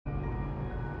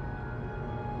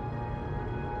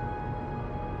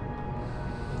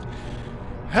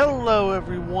Hello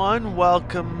everyone,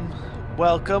 welcome.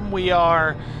 We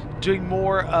are doing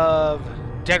more of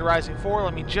Dead Rising 4.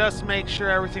 Let me just make sure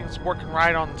everything's working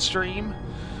right on the stream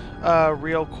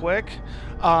real quick.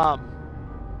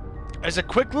 As a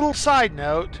quick little side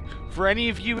note, for any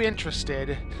of you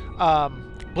interested, I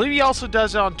believe he also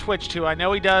does it on Twitch too. I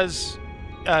know he does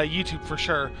YouTube for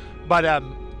sure, but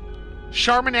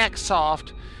Charmanac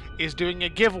Soft is doing a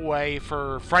giveaway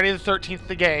for Friday the 13th,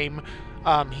 the game.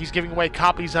 He's giving away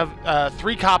copies of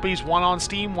 3 copies, one on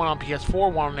Steam, one on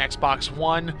PS4, one on Xbox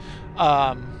One,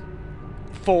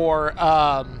 for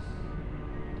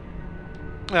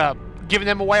giving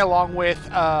them away along with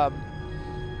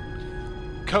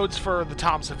codes for the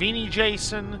Tom Savini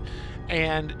Jason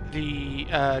and the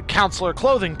Counselor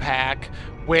clothing pack,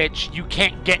 which you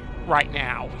can't get right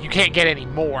now. You can't get any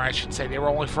more, I should say. They were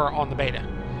only for on the beta.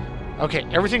 Okay,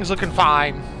 everything's looking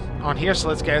fine on here, so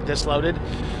let's get this loaded.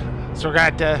 So we're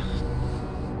going to have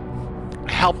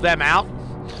to help them out.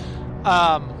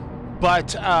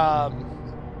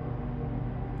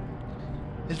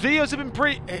 His videos have been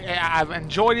pretty... I've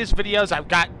enjoyed his videos. I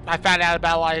found out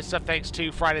about a lot of stuff thanks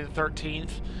to Friday the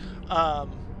 13th.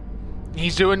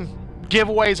 He's doing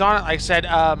giveaways on it. Like I said,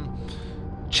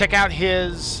 check out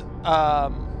his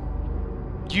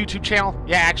YouTube channel.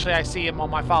 Yeah, actually, I see him on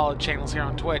my followed channels here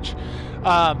on Twitch.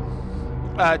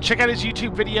 Check out his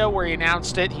YouTube video where he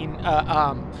announced it. He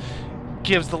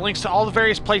gives the links to all the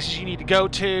various places you need to go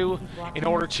to in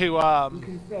order to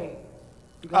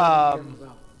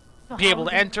be able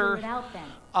to enter.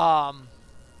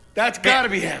 That's gotta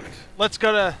be happened. Let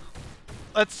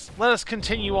us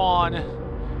continue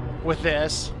on with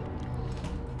this.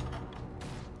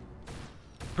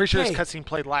 Pretty sure this cutscene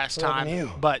played last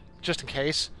time, but just in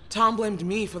case. Tom blamed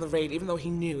me for the raid, even though he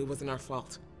knew it wasn't our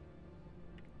fault.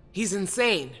 He's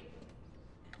insane.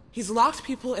 He's locked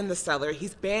people in the cellar,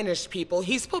 he's banished people,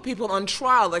 he's put people on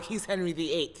trial like he's Henry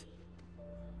VIII.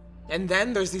 And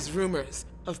then there's these rumors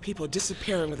of people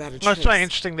disappearing without a trace. It's really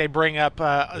interesting they bring up,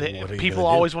 people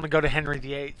always want to go to Henry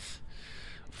VIII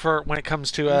for when it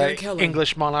comes to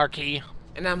English monarchy.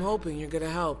 And I'm hoping you're gonna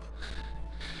help.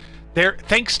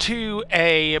 Thanks to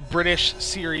a British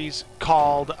series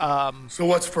called... So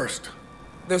what's first?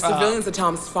 There's civilians at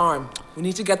Tom's farm. We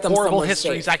need to get them Horrible somewhere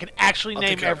Histories. safe. I can actually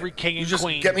name every king and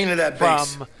queen. Get me into that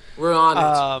base. We're on it.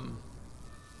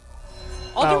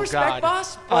 All due respect,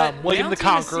 boss, but William the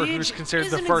Conqueror, who's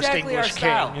considered the first English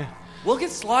king. We'll get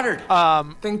slaughtered.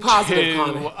 Think positive,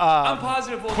 Connor. I'm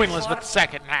positive we'll Queen get Elizabeth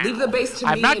II now. Leave the base to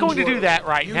me. I'm not going to and do that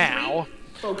right now.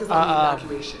 Focus on the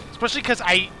evacuation. Especially because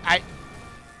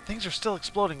things are still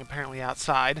exploding apparently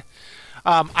outside.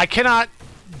 I cannot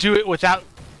do it without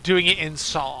doing it in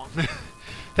song.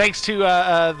 Thanks to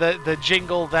the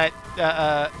jingle that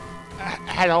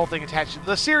had the whole thing attached to it.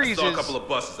 The series is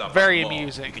very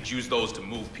amusing. You could use those to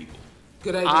move people.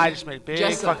 Good idea. I just made a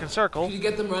big fucking circle. Can you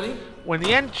get them running? When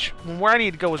where I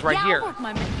need to go was right here.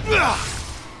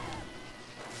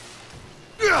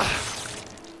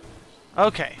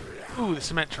 Okay. Ooh, the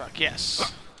cement truck.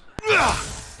 Yes.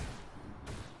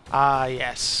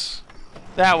 Yes.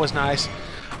 That was nice.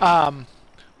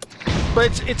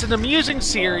 But it's an amusing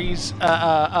series.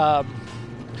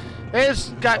 It's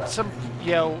got some,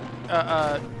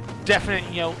 definite,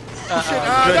 good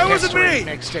history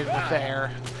mixed in with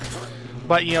there.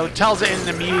 But, tells it in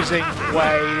an amusing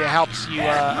way. It helps you,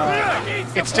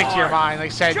 it stick to your mind.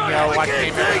 Like I said, I can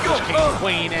name every English king and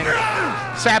queen. And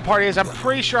sad part is, I'm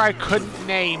pretty sure I couldn't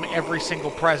name every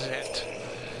single president.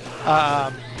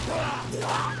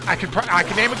 I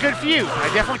could name a good few. I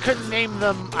definitely couldn't name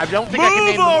them. I don't think I can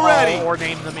name them all or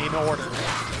name them in order.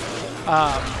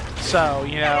 So,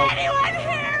 Anyone hear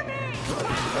me?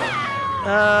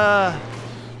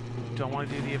 Don't want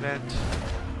to do the event.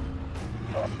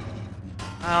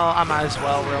 Oh, I might as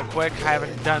well real quick. I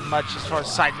haven't done much as far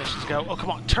as side missions go. Oh,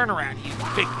 come on, turn around, you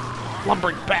big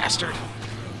lumbering bastard.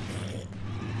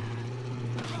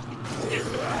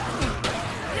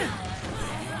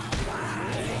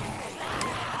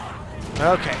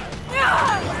 Okay. They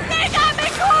got me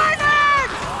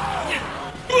cornered!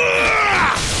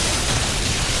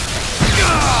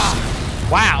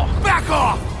 Wow. Back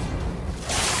off!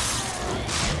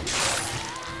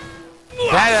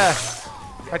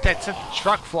 That sent the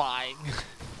truck flying.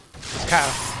 It's kind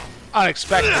of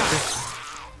unexpected.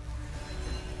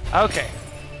 Okay.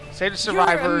 Save the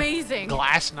survivor. You're amazing.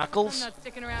 Glass knuckles. I'm not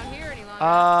sticking around here any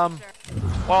longer.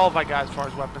 What have I got as far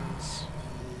as weapons?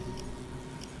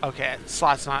 Okay,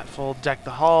 slot's not full. Deck the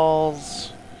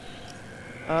hulls.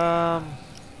 Ice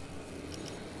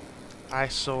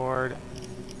sword.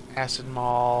 Acid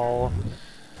maul.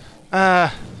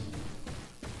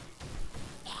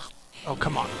 Oh,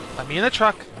 come on. Let me in the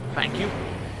truck. Thank you.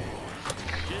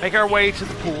 Make our way to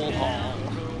the pool hall.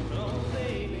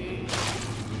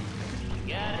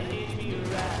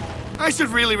 I should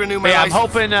really renew my Yeah, I'm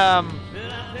license. hoping, I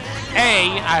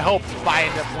hope if I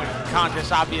end up winning the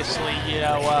contest, obviously,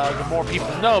 the more people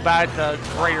know about it, the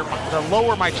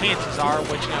lower my chances are,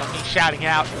 which, me shouting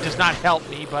out does not help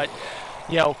me, but,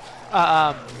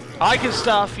 I like his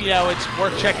stuff, it's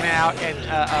worth checking out, and,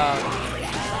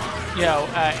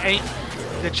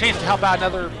 the chance to help out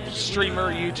another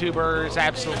streamer, YouTuber is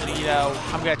absolutely,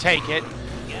 I'm going to take it.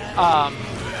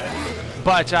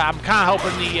 But I'm kind of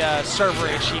hoping the server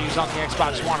issues on the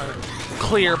Xbox One are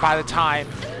clear by the time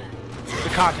the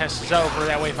contest is over.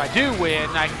 That way, if I do win,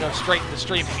 I can go straight into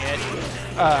streaming it.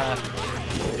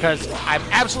 Because I'm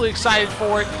absolutely excited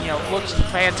for it. It looks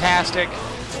fantastic.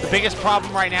 The biggest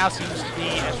problem right now seems to be,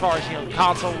 as far as the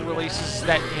console releases, is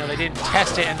that they didn't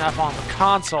test it enough on the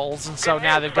consoles, and so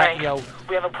now they've got We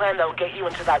have a plan that will get you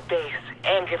into that base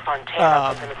and give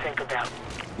Fontana something to think about.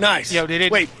 Nice. they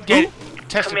didn't Wait, get it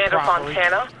tested Commander properly.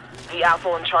 Fontana, the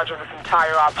asshole in charge of this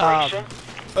entire operation.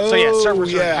 So yeah,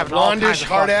 servers are having all kinds blondish, of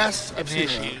hard fucking ass. I've seen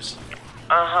her. issues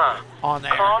Uh-huh. on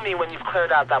there. Call me when you've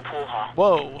cleared out that pool hall.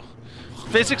 Whoa.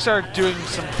 Physics are doing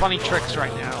some funny tricks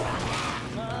right now.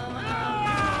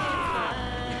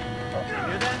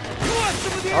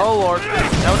 Oh lord.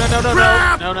 No, no, no, no,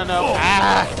 no. No, no, no.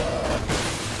 Ah.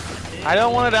 I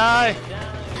don't want to die.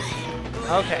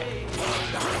 Okay.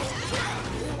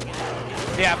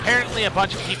 Yeah, apparently a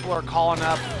bunch of people are calling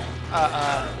up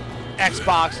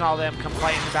Xbox and all them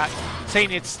complaining about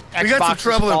saying it's Xbox's We got some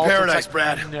trouble in fault. It's paradise, like,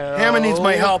 Brad. No. Hammond needs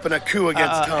my help in a coup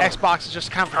against Tom. Xbox is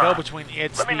just kind of the go-between.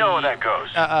 It's Let me know where that goes.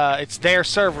 It's their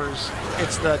servers.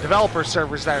 It's the developer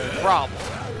servers that are the problem.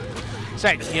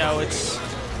 Saying, it's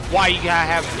why you gotta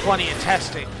have plenty of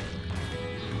testing.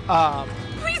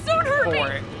 Please don't hurt For me.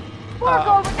 it.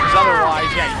 Because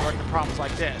otherwise, yeah, you run into problems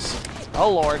like this.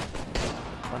 Oh lord.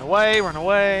 Run away, run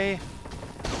away.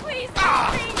 Please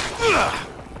help me.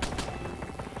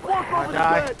 I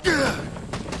die.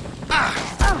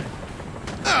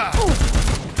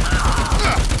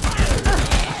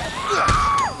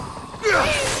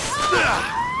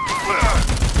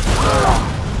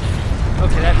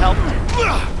 Okay, that helped.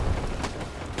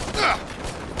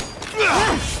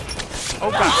 Oh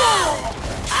god.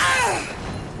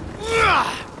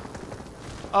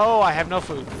 Oh, I have no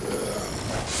food.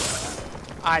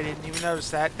 I didn't even notice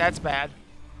that. That's bad.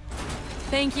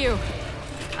 Thank you.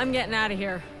 I'm getting out of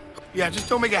here. Yeah, just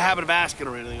don't make a habit of asking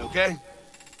or anything, okay?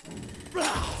 Screw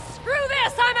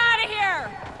this! I'm out of here!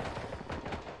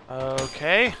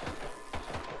 Okay.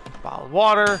 Bottled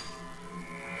water.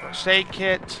 First aid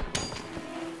kit.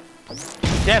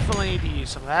 Definitely need to use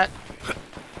some of that.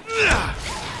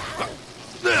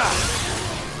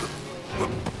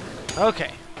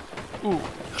 Okay. Ooh,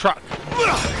 truck.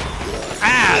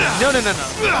 Ah! No, no, no, no.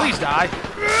 Please die.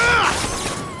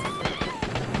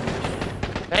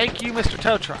 Thank you, Mr.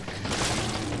 Tow Truck.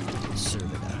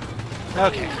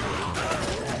 Okay.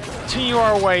 Continue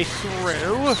our way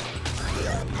through.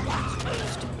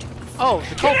 Oh,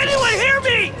 the cultists. Can anyone hear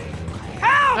me?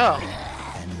 Help! Oh.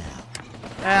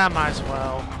 Yeah, might as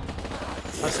well. I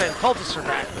was saying the cultists are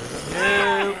back.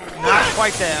 No, not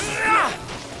quite them.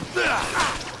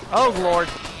 Oh, Lord.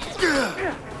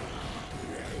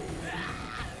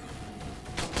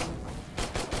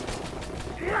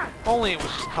 Only it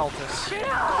was just cultists.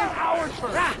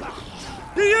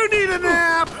 Do you need a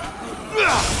nap?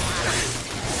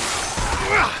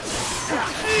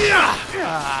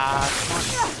 Ah, come on.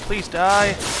 Please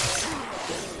die.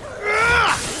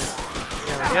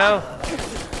 There we go.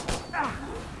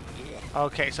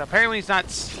 Okay, so apparently he's not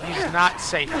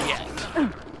safe yet.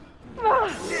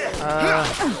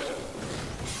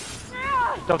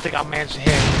 Don't think I'll manage to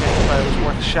hit anything, but it was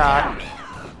worth a shot.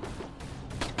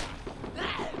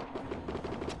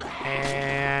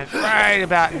 And right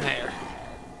about in there.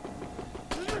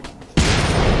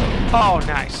 Oh,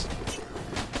 nice.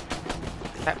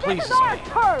 That pleases me.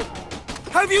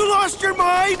 Have you lost your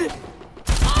mind?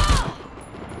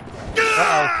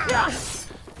 Uh-oh.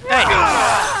 Hey!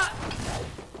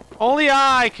 Only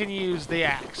I can use the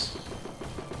axe.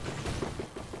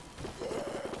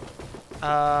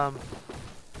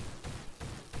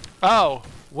 Oh,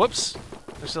 whoops.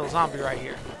 There's still a zombie right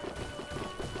here.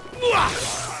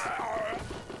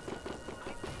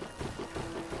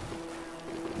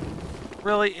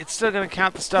 Really? It's still gonna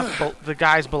count the stuff, the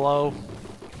guys below?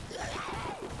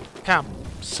 Kind of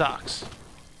sucks.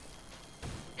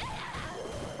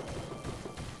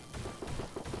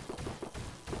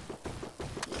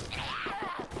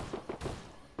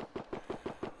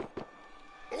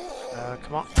 Come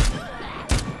Come on.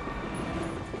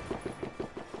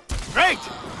 Great!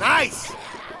 Nice!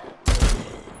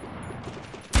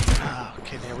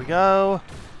 Okay, there we go.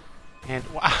 And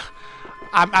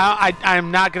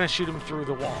I'm not going to shoot him through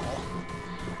the wall.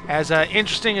 As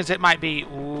interesting as it might be.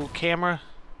 Ooh, camera.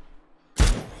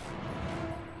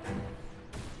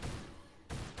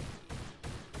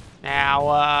 Now,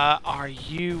 are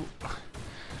you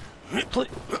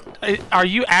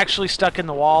actually stuck in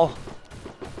the wall?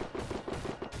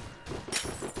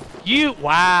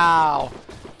 Wow.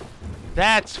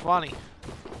 That's funny.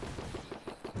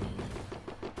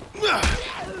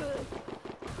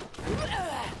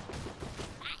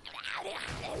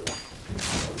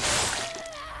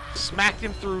 Smacked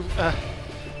him through, he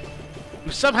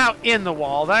was somehow in the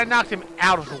wall. Then I knocked him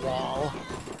out of the wall.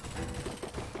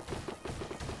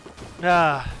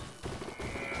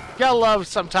 Gotta love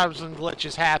sometimes when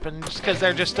glitches happen, just because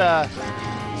they're just,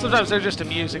 sometimes they're just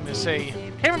amusing to see.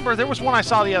 Can't remember, there was one I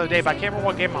saw the other day, but I can't remember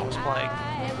what game I was playing.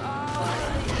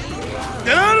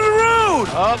 Get out of the road!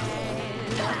 Oh,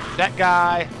 that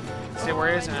guy. Let's see where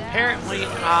he is, and apparently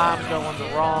I'm going the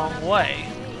wrong way.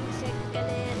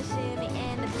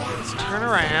 Let's turn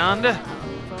around.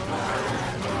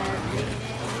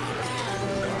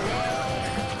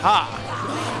 Ha!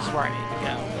 This is where I need to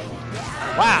go.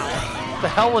 Wow, what the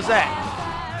hell was that?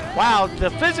 Wow,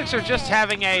 the physics are just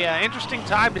having a interesting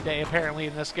time today, apparently,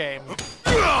 in this game.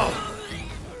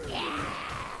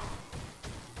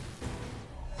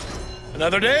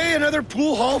 Another day, another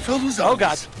pool hall filled with zombies. Oh,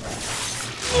 God.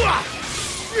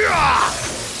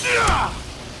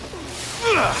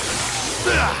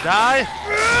 Die.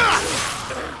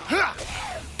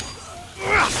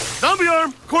 Zombie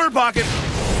arm, corner pocket.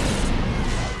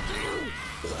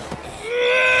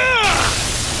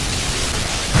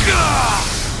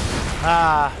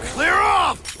 Clear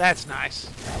off! That's nice.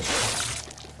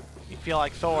 You feel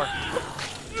like Thor.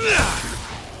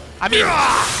 I mean,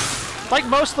 like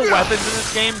most of the weapons in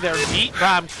this game, they're neat, but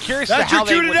I'm curious as to how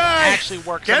they would actually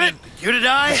work. Get it? You to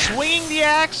die? Swinging the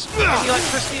axe with the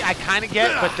electricity, I kind of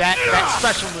get, but that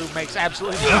special move makes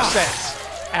absolutely no sense.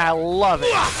 And I love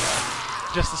it.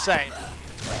 Just the same.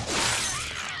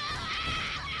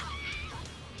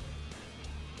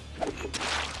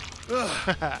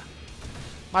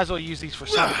 Might as well use these for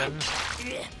something.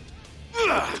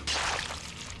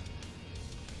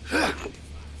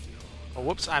 Oh,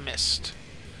 whoops, I missed.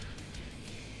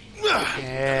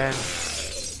 And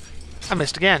I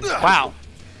missed again. Wow.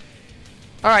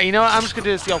 Alright, you know what? I'm just going to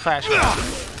do this the old-fashioned way.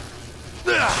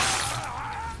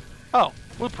 Oh,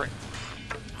 blueprint.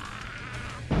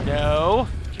 No.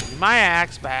 Give me my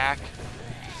axe back.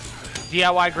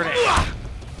 DIY grenade.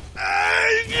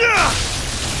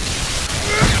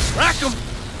 Rack him!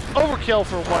 Overkill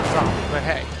for one zombie, but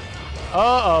hey.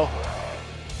 Uh-oh.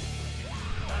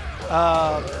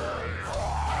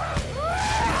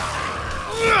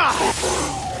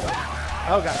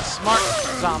 Oh god, smart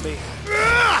zombie.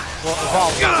 Well,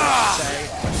 evolved zombie, I should say.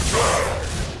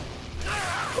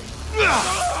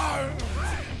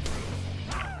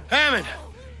 Hammond,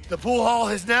 the pool hall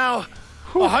is now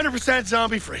 100%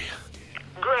 zombie free.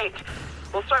 Great.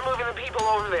 We'll start moving the people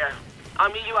over there.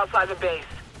 I'll meet you outside the base.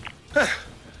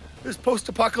 This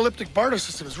post-apocalyptic barter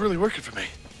system is really working for me.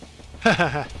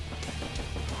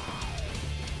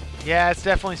 Yeah, it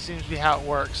definitely seems to be how it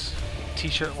works.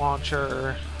 T-shirt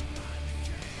launcher.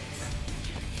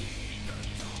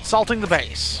 Assaulting the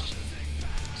base.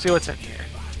 See what's in here.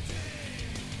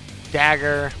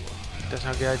 Dagger. Does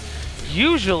no good.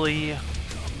 Usually,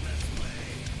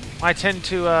 I tend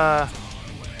to,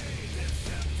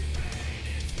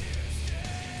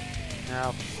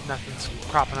 no, nothing's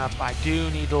cropping up. I do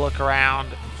need to look around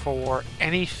for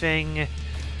anything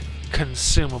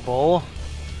consumable.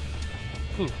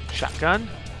 Ooh, shotgun.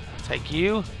 Take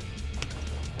you.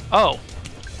 Oh,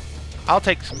 I'll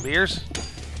take some beers.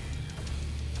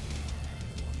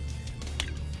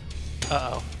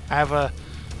 Uh-oh. I have a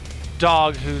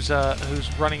dog who's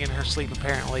running in her sleep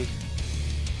apparently.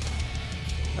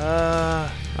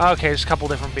 Okay, just a couple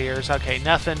different beers. Okay,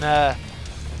 nothing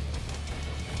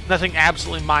nothing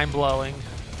absolutely mind-blowing.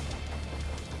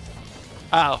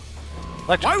 Oh.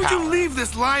 Electric Why would power. you leave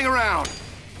this lying around?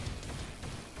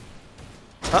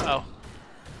 Uh-oh.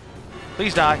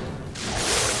 Please die.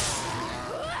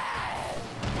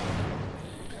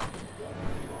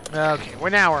 Okay,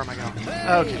 where am I going?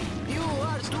 Okay.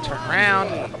 Let's turn around.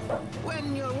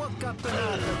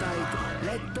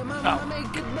 Oh,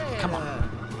 come on.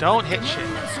 Don't hit shit.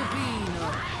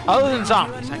 Other than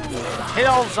zombies, I can hit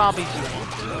all the zombies you want.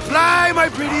 Fly, my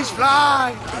pretties,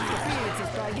 fly!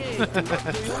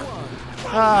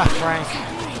 Ah, Frank.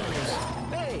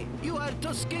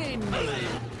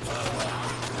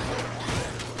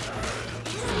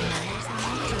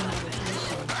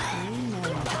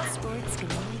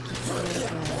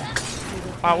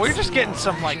 We're just getting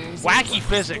some, like, wacky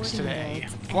physics today.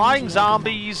 Flying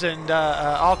zombies and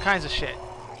all kinds of shit.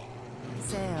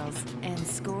 Sales and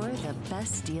score the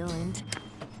best deal in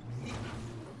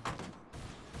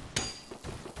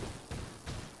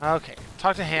Okay,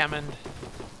 talk to Hammond.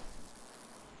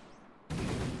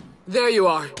 There you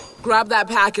are. Grab that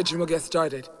package and we'll get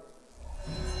started.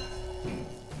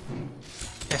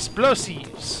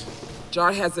 Explosives.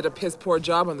 Jarhead's did a piss-poor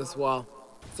job on this wall,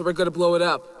 so we're gonna blow it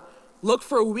up. Look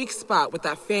for a weak spot with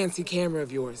that fancy camera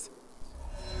of yours.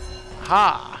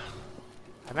 Ha!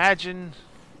 Imagine...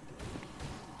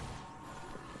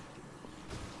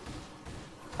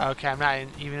 Okay, I'm not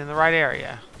even in the right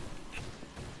area.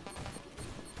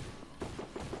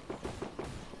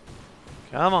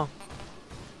 Come on.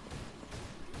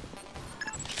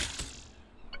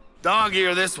 Dog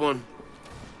ear this one.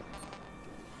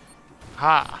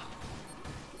 Ha!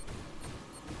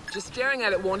 Just staring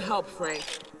at it won't help, Frank.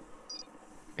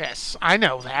 Yes, I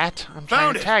know that. I'm trying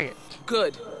Found to it. tag it.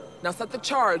 Good. Now set the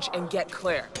charge and get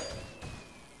clear.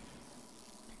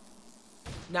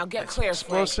 Now get clear,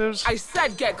 Frank. Explosives? I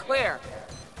said get clear.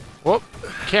 Whoop.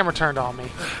 Camera turned on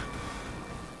me.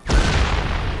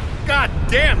 God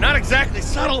damn, not exactly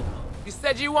subtle. You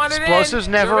said you wanted Explosives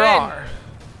in. never You're in. are.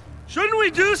 Shouldn't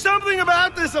we do something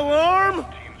about this alarm?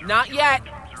 Not yet.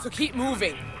 So keep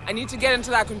moving. I need to get into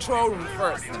that control room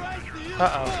first.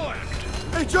 Uh-oh.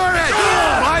 Hey, Jarhead!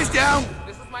 Lies down!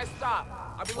 This is my stop.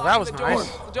 I'll be Well, that was locking the door,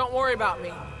 nice. so don't worry about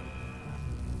me.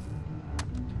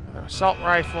 Another assault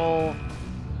rifle.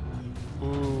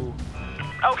 Ooh.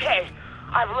 Okay,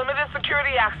 I've limited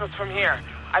security access from here.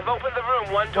 I've opened the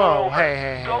room one door Whoa, over.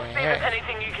 hey. Go see if there's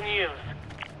anything you can use.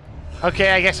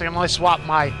 Okay, I guess I can only swap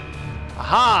my...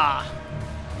 Aha!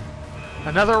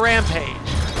 Another rampage.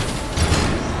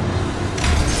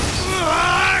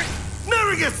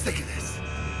 Never get sick of this.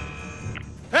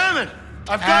 Hammond,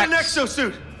 I've got an Axe.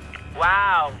 exosuit.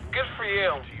 Wow, good for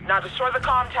you. Now destroy the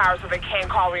comm tower so they can't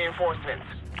call reinforcements.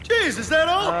 Jeez, is that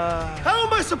all? How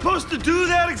am I supposed to do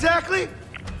that exactly?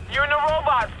 You're in a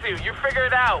robot suit. You figure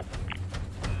it out.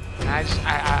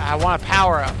 I want a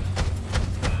power up.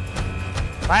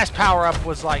 Last power up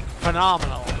was like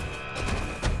phenomenal.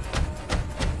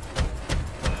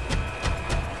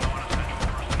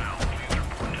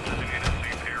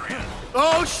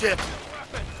 Oh shit!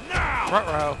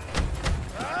 Ruh-roh.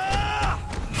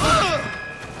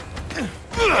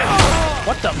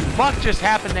 What the fuck just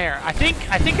happened there? I think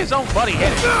his own buddy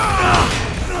hit it.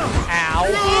 Ow.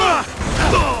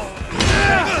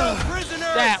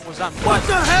 That was unpleasant. What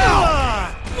the hell?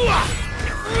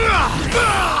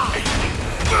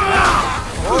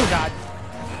 Oh god.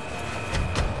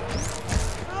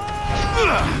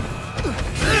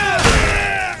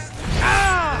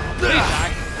 Please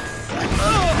die.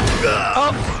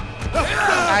 Oh.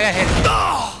 I got hit.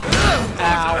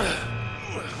 Ow.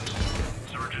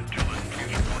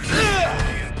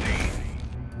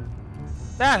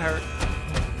 That hurt.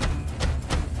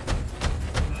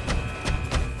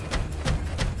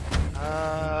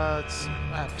 Let's see.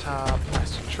 Laptop,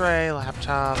 plastic tray,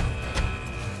 laptop.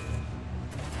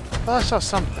 Well, I saw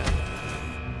something.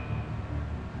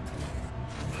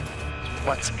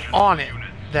 What's on it,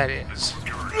 that is.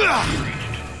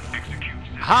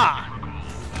 Ha!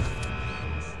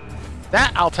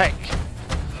 That I'll take.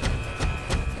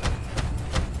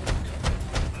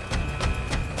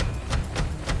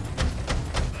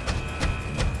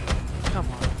 Come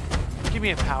on. Give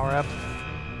me a power up.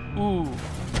 Ooh.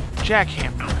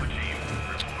 Jackhammer.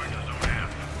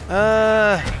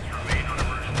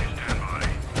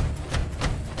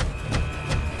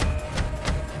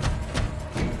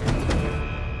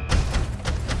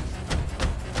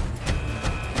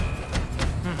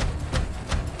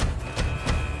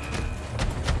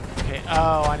 Okay,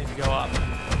 oh, I need to go up.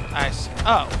 I see.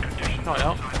 Oh. No, I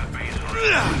don't.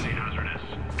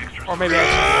 Or maybe I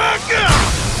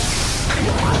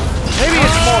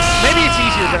maybe it's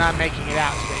easier than I'm making it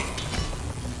out to be.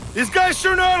 These guys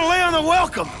sure know how to lay on the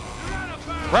welcome.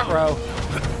 Ruh-roh.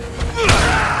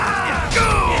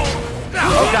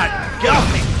 Oh god, get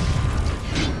off me!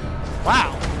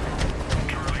 Wow.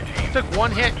 Took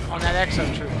one hit on that exo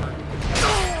trooper.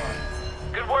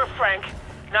 Good work, Frank.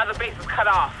 Now the base is cut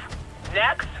off.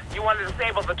 Next, you want to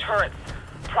disable the turrets.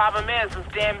 Problem is, this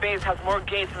damn base has more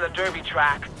gates than the derby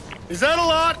track. Is that a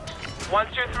lot?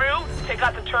 Once you're through, take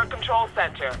out the turret control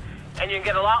center, and you can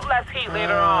get a lot less heat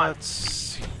later on. Let's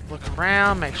see. Look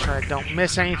around, make sure I don't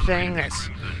miss anything that's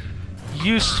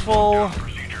useful.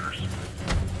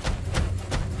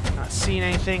 Not seeing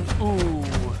anything. Ooh.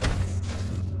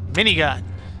 Minigun.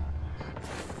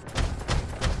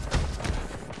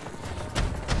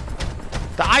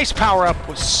 The ice power-up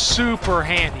was super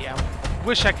handy. I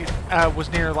wish I could was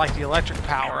near like the electric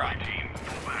power-up.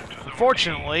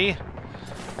 Unfortunately,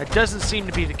 that doesn't seem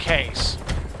to be the case.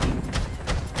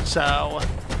 So I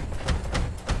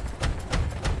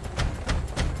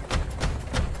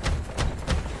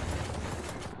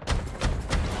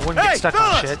wouldn't get stuck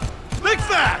on shit. Think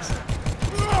fast!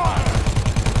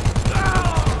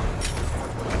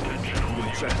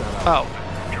 Oh.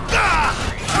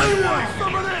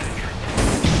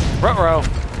 Ruh-roh.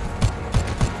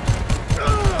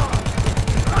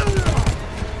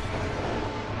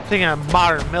 Thinking of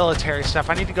modern military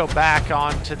stuff, I need to go back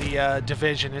onto the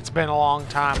division. It's been a long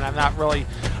time, and I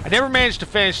never managed to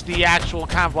finish the actual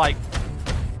kind of like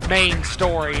main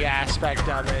story aspect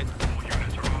of it.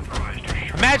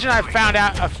 Imagine I found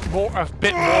out a bit more than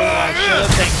I should have,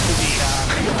 thanks to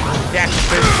the actual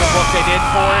physical book they did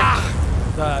for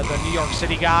it, the New York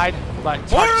City guide. But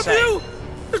it's hard to say. More of you?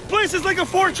 This place is like a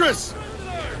fortress.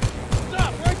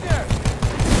 Stop right there.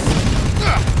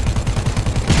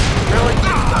 Really?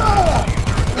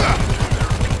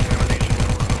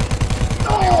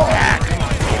 Ah, come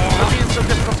on. Stop being so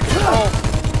difficult to control.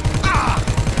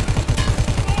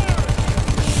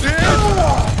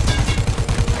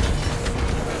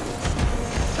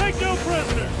 Take no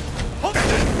prisoners.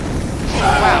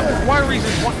 Wow, for one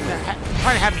reason,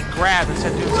 trying to have me grab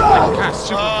instead of doing something kind of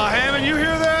super. Hammond, you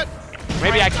hear that?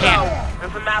 Maybe I can.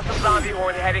 There's a massive zombie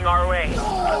horde heading our way.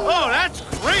 Oh, that's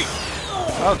great.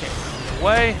 Okay,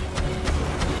 away.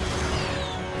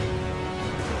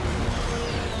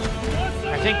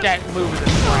 I think that move is a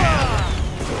grab.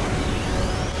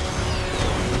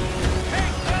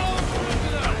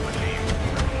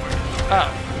 Oh.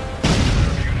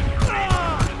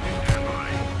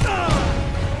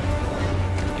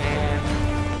 And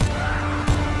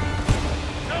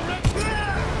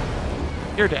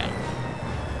you're down.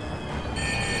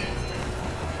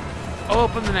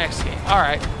 Open the next gate. All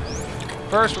right.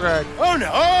 First, we're gonna. Oh no!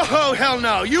 Oh hell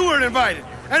no! You weren't invited.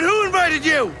 And who invited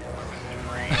you?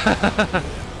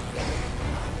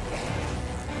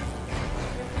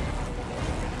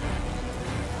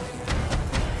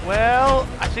 Well,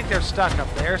 I think they're stuck up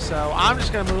there, so I'm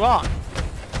just gonna move on.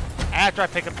 After I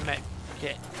pick up the med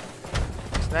kit.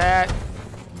 What's that?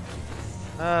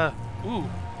 Ooh,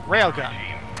 railgun.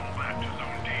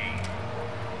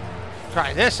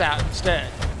 Try this out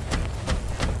instead.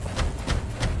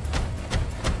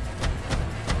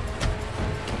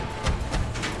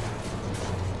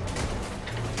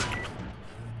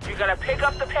 You gotta pick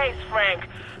up the pace, Frank.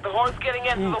 The horde's getting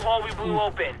into the hole we blew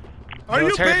open. Are you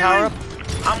Military bailing? power up?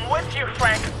 I'm with you,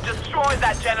 Frank. Destroy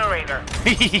that generator.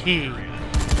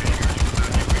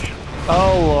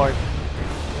 Oh Lord.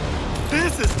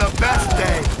 This is the best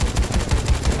day.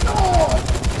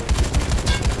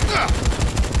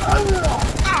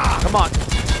 Come on.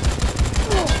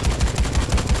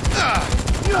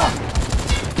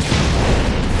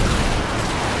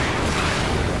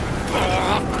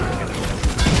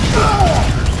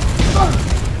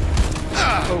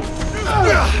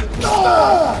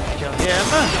 Kill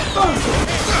him.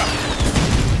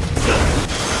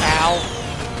 Ow.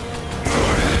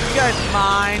 You guys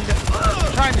mind?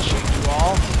 I'm trying to shoot you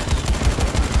all.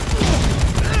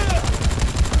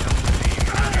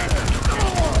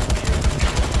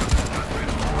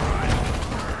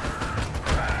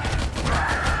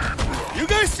 You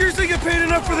guys seriously get paid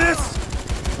enough for this?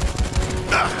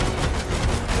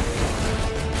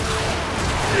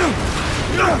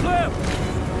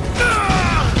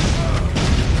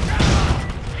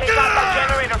 Take out that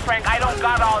generator, Frank. I don't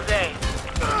got all day.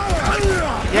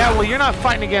 Yeah, well, you're not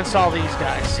fighting against all these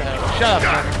guys, so shut up,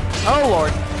 Turner. Oh,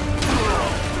 Lord.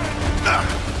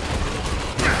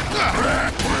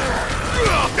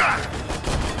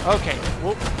 Okay,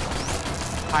 whoop.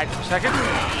 Hide for a second.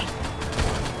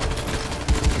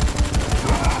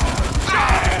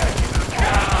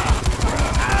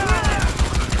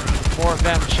 More of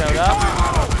them showed up.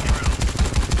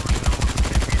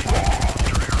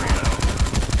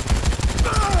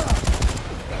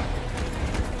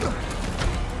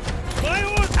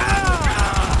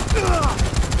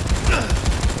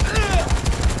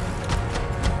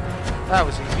 That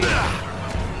was easy.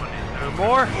 Any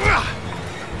more?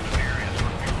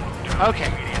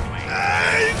 Okay.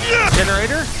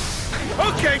 Generator?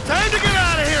 Okay, time to get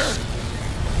out of here!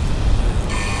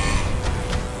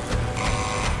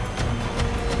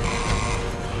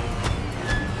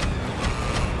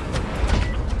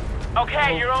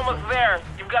 Okay, you're almost there.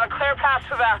 You've got a clear path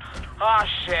to that. Oh,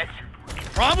 shit.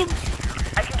 Problem?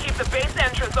 I can keep the base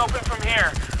entrance open from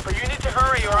here, but you need to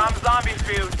hurry or I'm zombie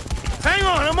food. Hang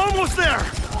on, I'm almost there!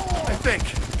 I think.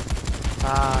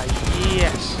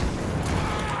 Yes.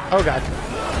 Oh, God.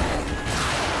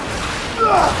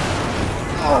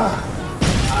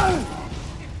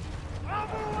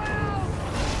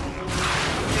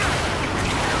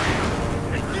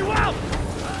 You out!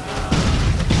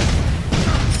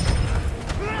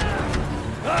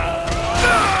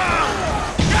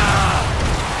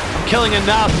 I'm killing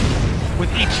enough with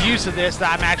each use of this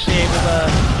that I'm actually able to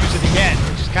use it again,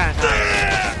 which is kind of nice.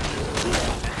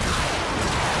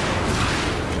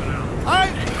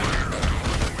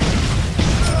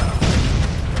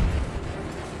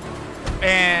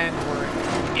 And we're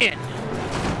in.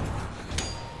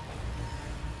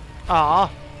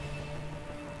 Aw.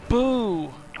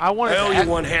 Boo. I wanted Hell, that. you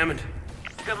won, Hammond.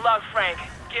 Good luck, Frank.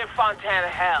 Give Fontana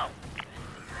hell.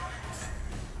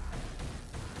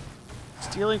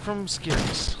 Stealing from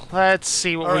Skittles. Let's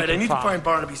see what All we right, can I need find. to find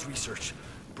Barnaby's research.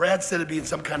 Brad said it'd be in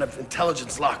some kind of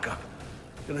intelligence lockup.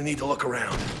 Gonna need to look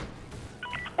around.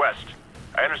 West,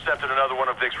 I intercepted another one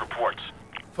of Vic's reports.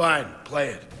 Fine, play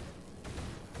it.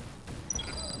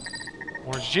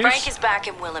 Orange juice. Frank is back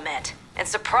in Willamette. And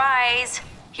surprise!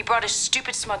 He brought his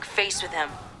stupid smug face with him.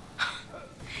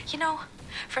 You know,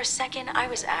 for a second, I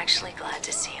was actually glad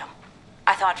to see him.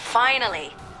 I thought,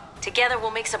 finally, together we'll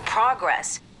make some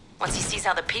progress. Once he sees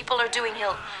how the people are doing,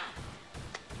 he'll...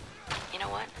 You know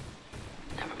what?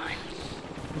 Never mind.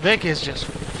 Vic is just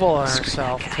full of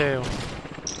herself, too.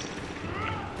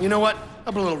 You know what? How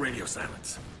about a little radio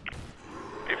silence?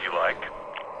 If you like.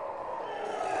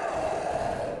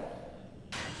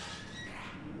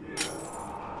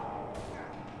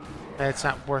 It's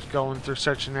not worth going through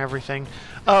searching everything.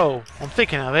 Oh, I'm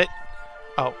thinking of it.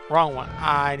 Oh, wrong one.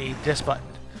 I need this button.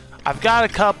 I've got a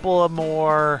couple of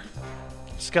more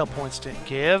skill points to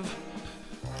give.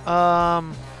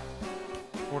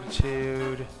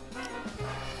 Fortitude.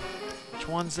 Which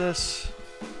one's this?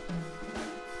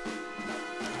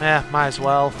 Yeah, might as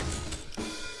well.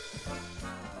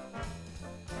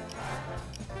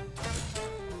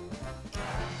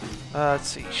 Let's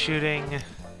see. Shooting.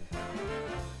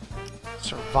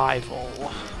 Survival.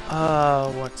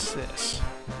 What's this?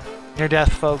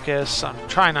 Near-death focus. I'm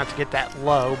trying not to get that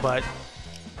low, but...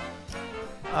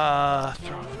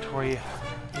 throw inventory.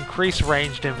 Increase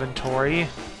ranged inventory.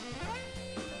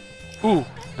 Ooh,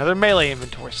 another melee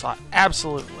inventory slot.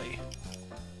 Absolutely.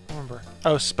 Remember.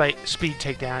 Oh, speed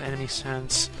takedown, enemy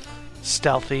sense,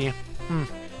 stealthy.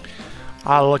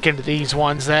 I'll look into these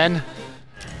ones then.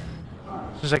 As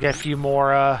soon as I get a few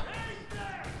more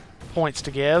points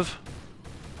to give.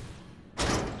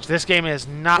 This game has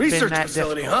not been Research that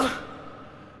facility, difficult. huh?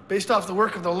 Based off the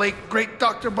work of the late, great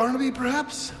Dr. Barnaby,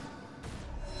 perhaps?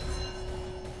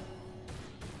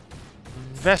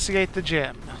 Investigate the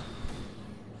gym.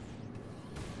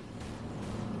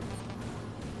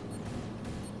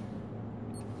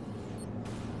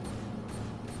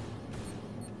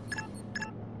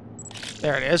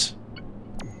 There it is.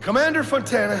 Commander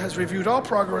Fontana has reviewed all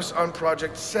progress on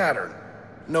Project Saturn.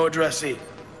 No addressee.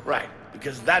 Right,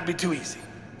 because that'd be too easy.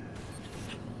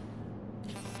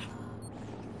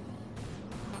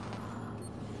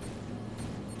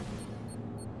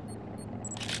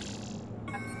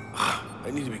 I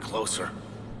need to be closer.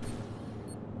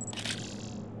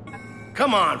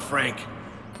 Come on, Frank.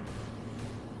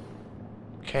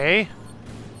 Okay.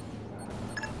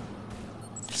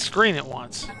 Screen it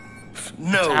once.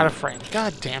 No. It's out of frame.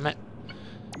 God damn it.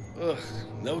 Ugh,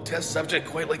 no test subject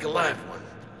quite like a live one.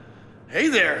 Hey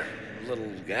there, little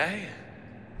guy.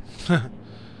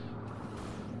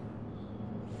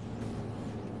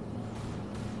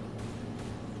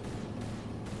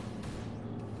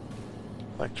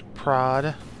 Electric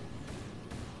prod.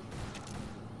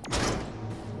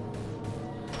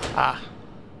 Ah.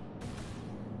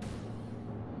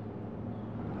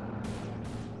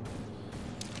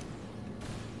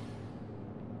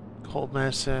 Cold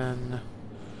medicine.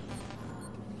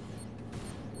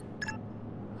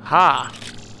 Ha.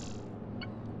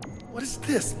 What is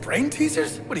this, brain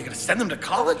teasers? What, are you gonna send them to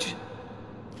college?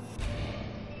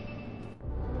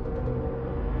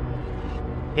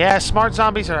 Yeah, smart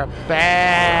zombies are a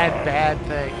bad, bad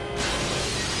thing.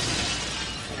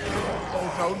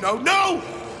 Oh, no, no, no!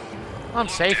 I'm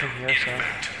safe in here, so.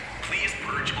 Please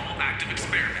purge all active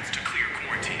experiments to clear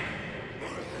quarantine.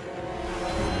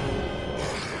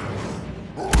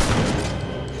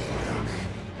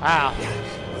 Wow.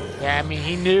 Yeah, I mean,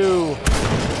 he knew.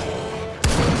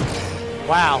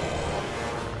 Wow.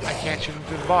 I can't shoot him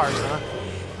through the bars, huh?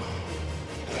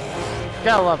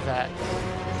 Gotta love that.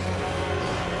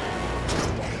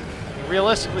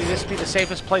 Realistically, this would be the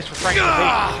safest place for Frank to be.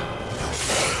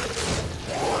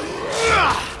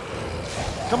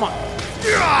 Come on.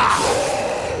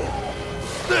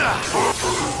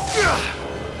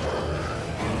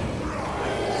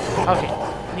 Okay,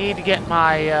 need to get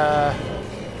my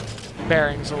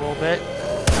bearings a little bit.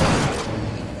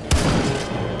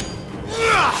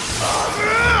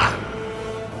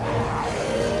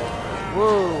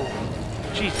 Whoa,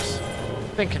 Jesus,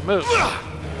 thing can move.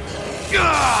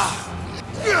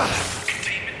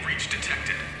 Containment breach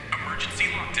detected. Emergency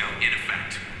lockdown in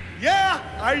effect. Yeah,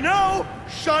 I know.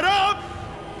 Shut up.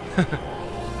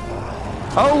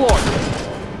 Oh Lord.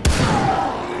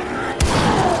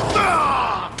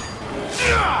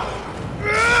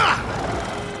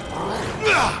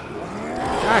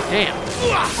 God damn.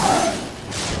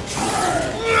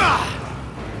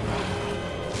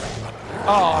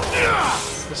 Oh,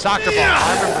 the soccer ball.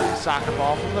 I remember the soccer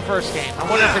ball from the first game. I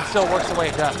wonder if it still works the way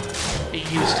it does. It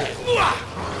used to.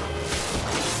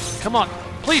 Come on,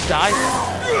 please die.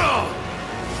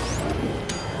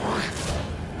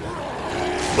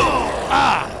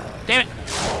 Ah, damn it.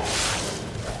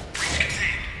 Breach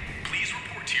contained. Please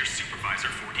report to your supervisor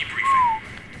for debriefing.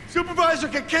 Supervisor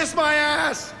can kiss my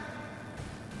ass.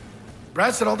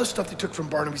 Brad said all the stuff they took from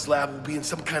Barnaby's lab will be in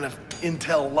some kind of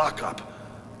intel lockup,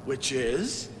 which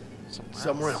is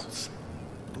somewhere else.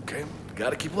 Okay,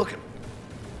 gotta keep looking.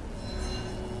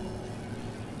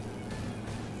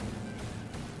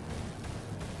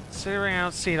 Considering I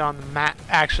don't see it on the map,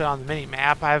 actually on the mini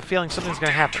map, I have a feeling something's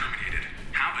gonna happen. Terminated.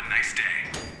 Have a nice day.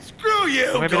 Screw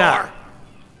you, Maybe Gar.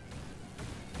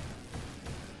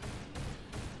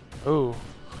 not. Ooh,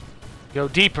 go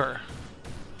deeper.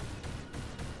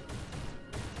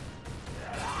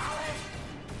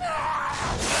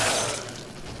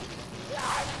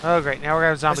 Oh great, now we're gonna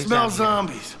have zombies. I smell down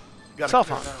here. zombies. Gotta Cell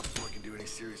clear phone. it out before we can do any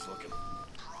serious looking.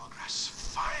 Progress.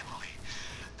 Finally.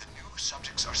 The new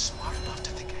subjects are smart enough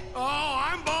to think ahead. Oh,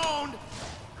 I'm boned.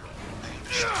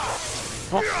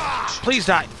 Oh, please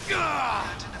die.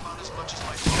 Imagine about as much as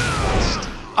my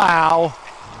Ow.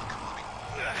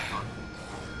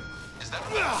 Is that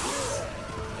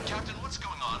Captain, what's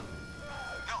going on?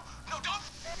 No, don't.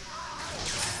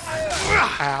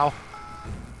 Ow.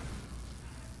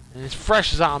 And these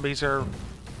fresh zombies are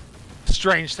a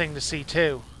strange thing to see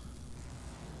too.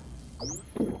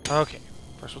 Okay,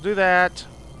 first we'll do that.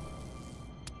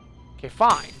 Okay,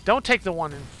 fine. Don't take the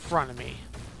one in front of me.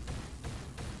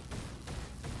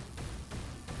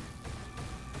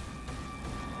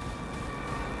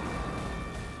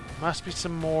 Must be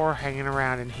some more hanging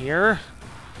around in here.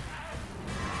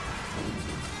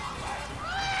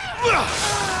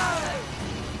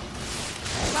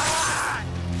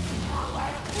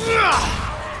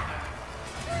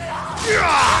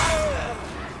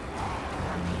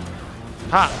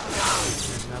 Ha!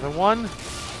 There's another one.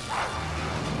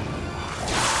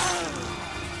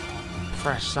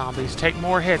 Fresh zombies take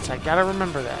more hits. I gotta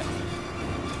remember that.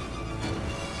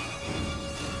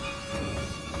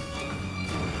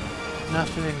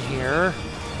 Nothing in here.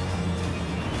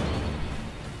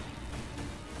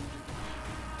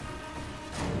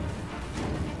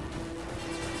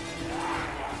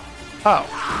 Oh.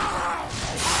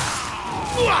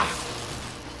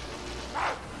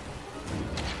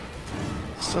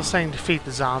 Still saying defeat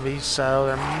the zombies, so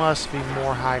there must be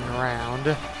more hiding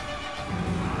around.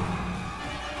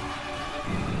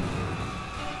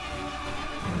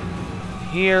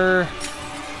 Here.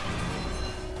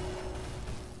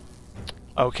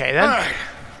 Okay then. Alright,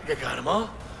 you got them all.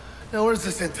 Now where's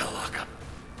this intel lockup?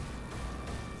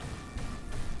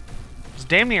 Was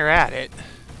damn near at it.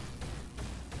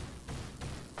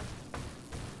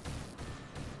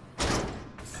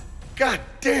 God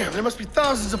damn, there must be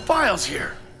thousands of files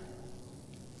here.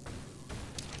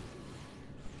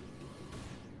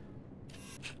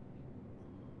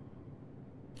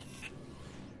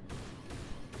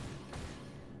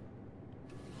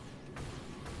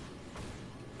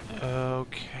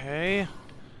 Okay.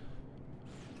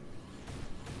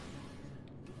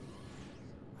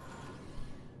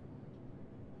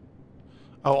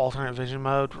 Oh, alternate vision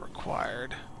mode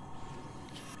required.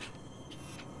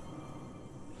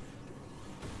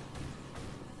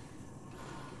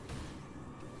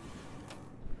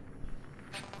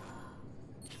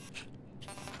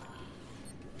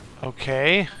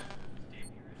 Okay.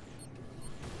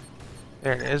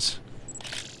 There it is.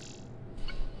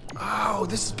 Oh,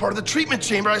 this is part of the treatment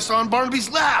chamber I saw in Barnaby's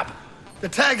lab. The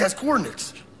tag has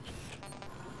coordinates.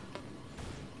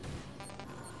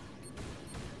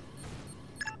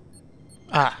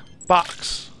 Ah,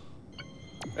 box.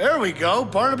 There we go.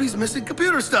 Barnaby's missing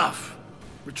computer stuff.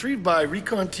 Retrieved by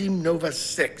Recon Team Nova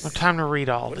 6. No time to read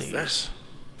all What is these. that?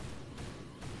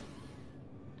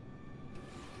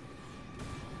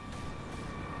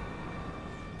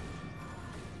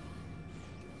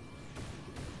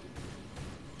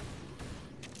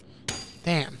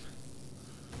 Damn.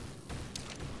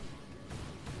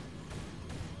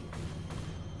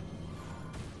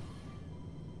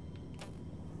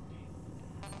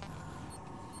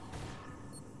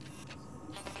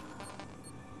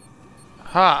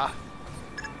 Ha.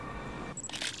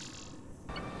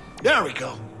 There we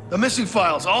go. The missing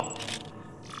files all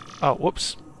Oh,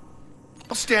 whoops.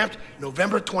 stamped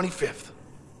November 25th.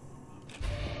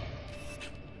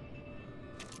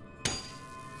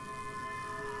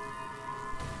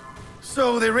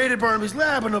 So they raided Barnaby's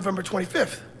lab on November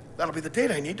 25th. That'll be the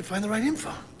date I need to find the right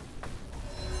info.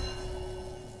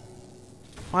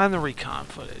 Find the recon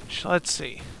footage. Let's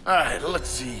see. All right, let's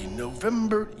see.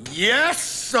 November.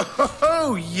 Yes!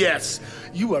 Oh, yes!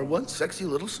 You are one sexy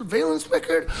little surveillance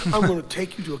record. I'm going to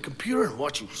take you to a computer and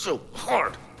watch you so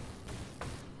hard.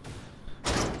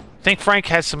 I think Frank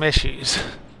has some issues.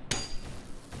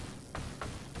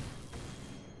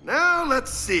 Now,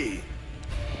 let's see.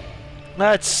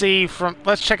 Let's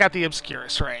check out the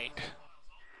Obscurus raid.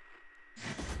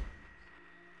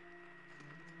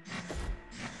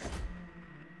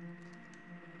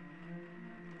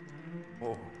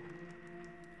 Whoa.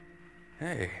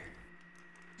 Hey.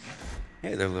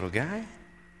 Hey there, little guy.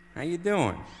 How you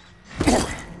doing?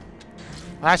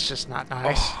 That's just not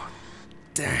nice. Oh,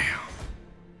 damn.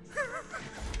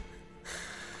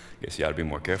 Guess you ought to be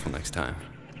more careful next time.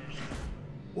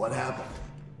 What happened?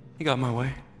 You got my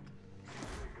way.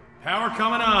 Power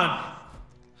coming on.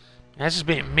 That's just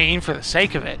being mean for the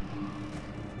sake of it.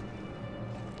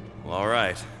 Well, all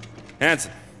right.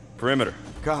 Hanson, perimeter.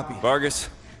 Copy. Vargas,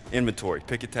 inventory.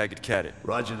 Pick a tag at Cat it.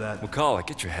 Roger that. McCulloch,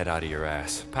 get your head out of your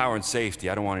ass. Power and safety.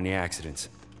 I don't want any accidents.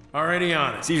 Already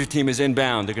on it. Seizure team is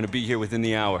inbound. They're gonna be here within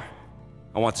the hour.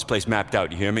 I want this place mapped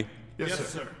out. You hear me? Yes,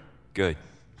 sir. Good.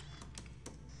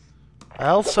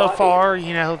 Well, so far,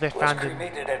 you know, they found it.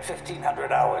 Cremated at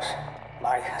 1500 hours.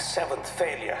 My 7th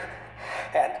failure.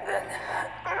 And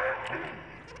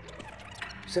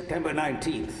September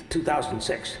 19th,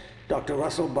 2006. Dr.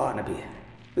 Russell Barnaby.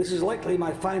 This is likely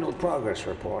my final progress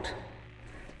report.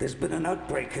 There's been an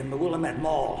outbreak in the Willamette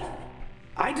Mall.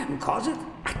 I didn't cause it.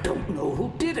 I don't know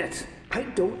who did it. I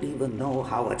don't even know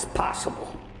how it's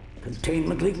possible.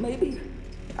 Containment leak, maybe?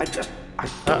 I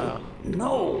don't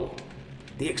know.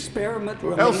 The experiment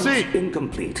remains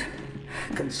incomplete.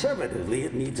 Conservatively,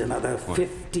 it needs another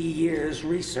 50 years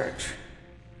research.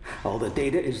 All the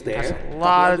data is there. That's a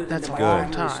lot. That's a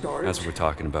good time. That's what we're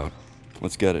talking about.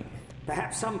 Let's get it.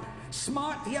 Perhaps some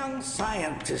smart young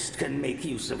scientist can make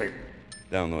use of it.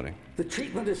 Downloading. The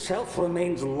treatment itself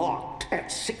remains locked at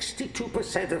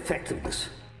 62% effectiveness.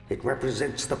 It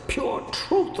represents the pure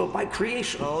truth of my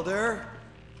creation. Calder?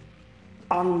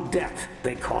 Undeath,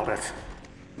 they call it.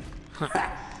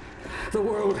 The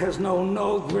world has known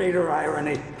no greater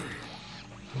irony.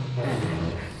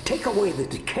 Take away the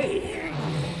decay,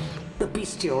 the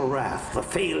bestial wrath, the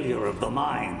failure of the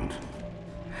mind.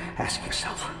 Ask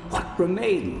yourself, what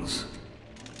remains?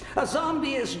 A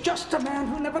zombie is just a man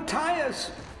who never tires,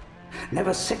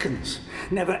 never sickens,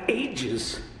 never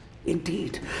ages.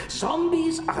 Indeed,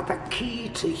 zombies are the key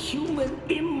to human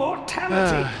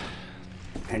immortality.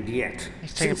 And yet,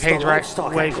 he's taking a page right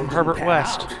away from Herbert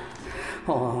West.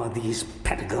 Oh, these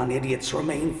Pentagon idiots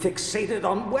remain fixated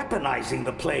on weaponizing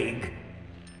the plague.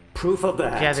 Proof of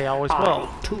that, yeah, they always will.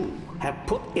 I, too, have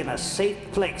put in a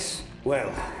safe place.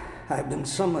 Well, I've been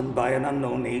summoned by an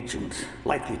unknown agent,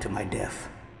 likely to my death.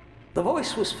 The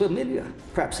voice was familiar,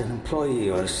 perhaps an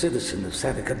employee or a citizen of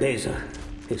Santa Cabeza.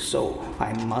 If so,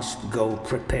 I must go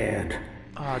prepared.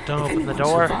 Don't if open the anyone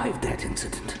door. survived that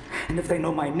incident, and if they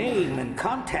know my name and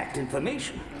contact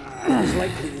information, it's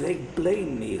likely they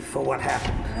blame me for what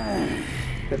happened.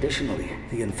 Additionally,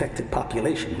 the infected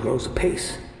population grows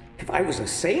apace. If I was a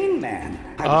sane man,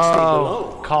 I would stay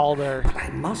below. Calder. But I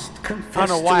must confess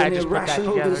to an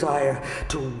irrational desire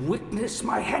to witness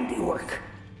my handiwork.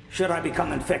 Should I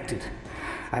become infected,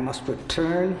 I must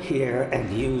return here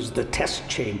and use the test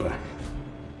chamber.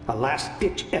 A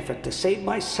last-ditch effort to save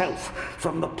myself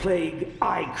from the plague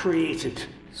I created.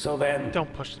 So then,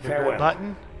 don't push the farewell.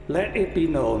 Button. Let it be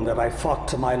known that I fought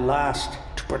to my last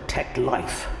to protect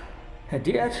life. And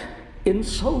yet, in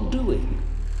so doing,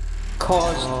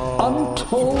 caused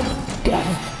untold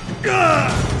death.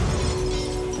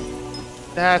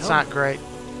 That's not great.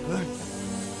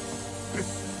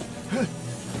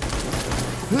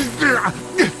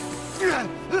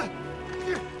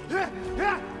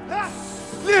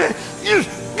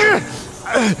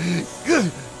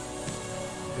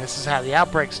 This is how the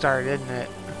outbreak started, isn't it?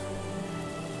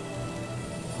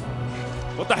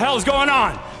 What the hell's going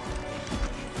on?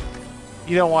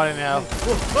 You don't want to know.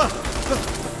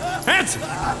 Hands!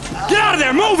 Get out of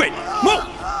there! Move it! Move!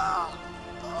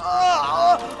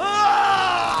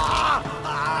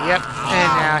 Yep,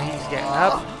 and now he's getting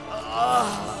up.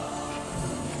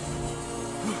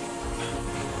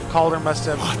 Calder must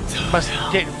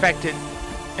get infected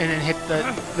and then hit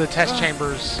the test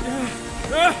chamber's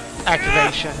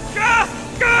activation.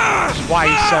 Which is why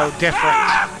he's so different.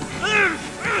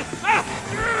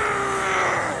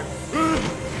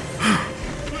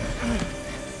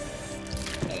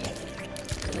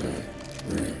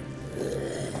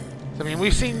 I mean,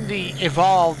 we've seen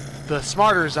the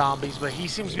smarter zombies, but he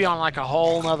seems to be on like a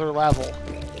whole nother level.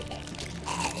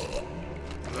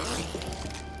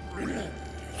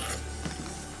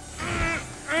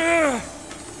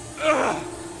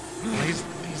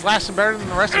 He's lasting better than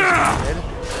the rest of us did.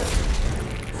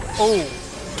 Oh.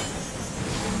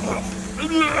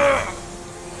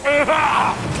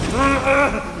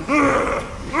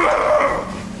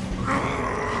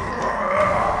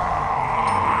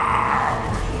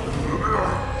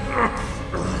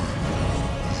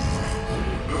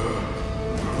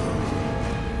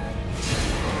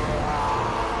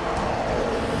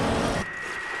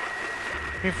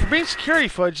 I mean, for being security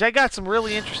footage, they got some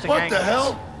really interesting angles. What the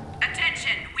hell?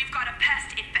 Attention, we've got a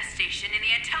pest infestation in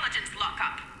the intelligence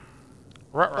lockup.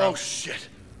 Oh, shit.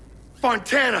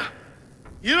 Fontana!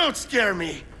 You don't scare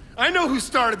me. I know who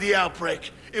started the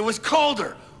outbreak. It was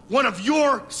Calder, one of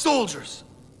your soldiers.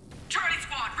 Charlie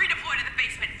Squad, redeploy to the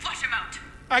basement. Flush him out.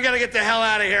 I gotta get the hell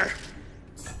out of here.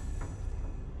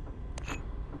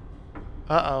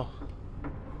 Uh-oh.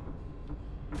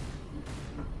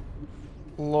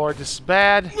 Lord, this is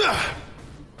bad.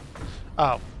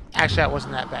 Oh, actually that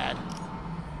wasn't that bad.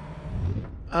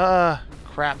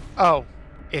 Crap. Oh,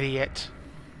 idiot.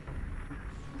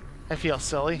 I feel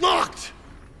silly. Locked!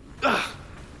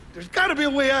 There's gotta be a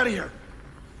way out of here.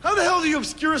 How the hell do you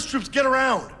Obscurus troops get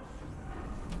around?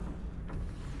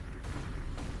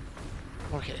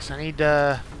 Okay, so I need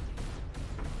to...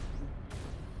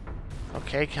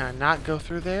 Okay, can I not go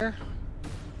through there?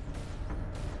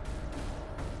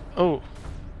 Oh.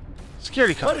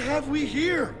 Security code. What have we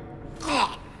here?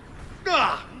 Ah,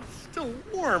 it's still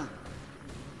warm.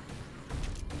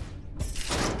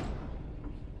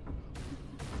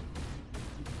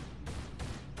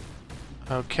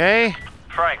 Okay.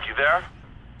 Frank, you there?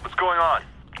 What's going on?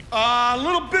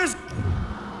 Little biz.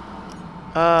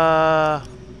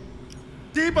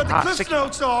 D, but the Cliff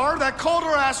Notes are that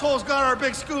Calder asshole's got our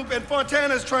big scoop and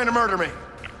Fontana's trying to murder me.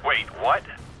 Wait, what?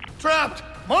 Trapped.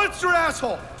 Monster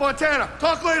asshole. Fontana,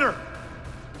 talk later.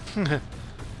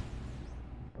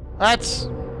 That's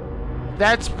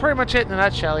pretty much it in a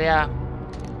nutshell, yeah.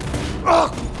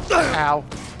 Ow.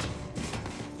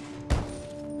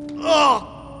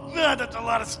 Oh, that's a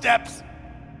lot of steps.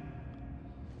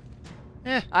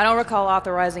 I don't recall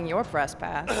authorizing your press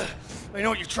pass. I know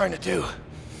what you're trying to do.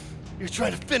 You're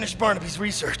trying to finish Barnaby's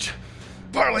research.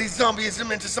 Parlay zombieism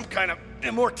into some kind of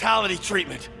immortality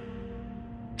treatment.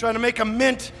 Trying to make a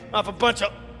mint off a bunch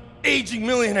of aging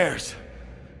millionaires.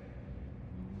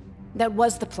 That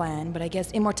was the plan, but I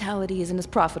guess immortality isn't as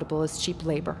profitable as cheap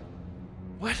labor.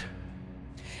 What?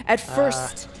 At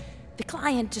first, the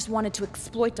client just wanted to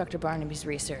exploit Dr. Barnaby's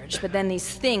research, but then these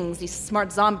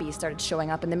smart zombies started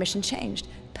showing up and the mission changed.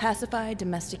 Pacify,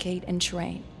 domesticate, and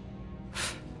train.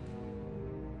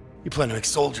 You plan to make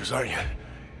soldiers, aren't you?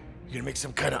 You're gonna make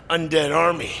some kind of undead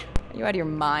army. Are you out of your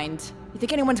mind? You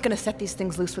think anyone's gonna set these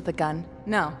things loose with a gun?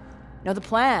 No. No, the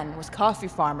plan was coffee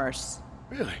farmers.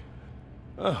 Really?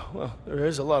 Oh, well, there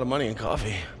is a lot of money in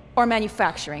coffee. Or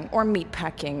manufacturing, or meat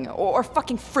packing, or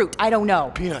fucking fruit, I don't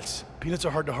know. Peanuts. Peanuts are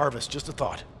hard to harvest, just a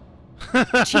thought.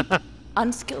 Cheap,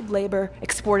 unskilled labor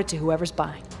exported to whoever's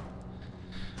buying.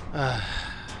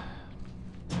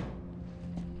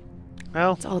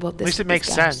 Well, it's all about this, at least it makes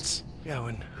sense. Yeah,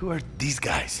 and who are these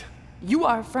guys? You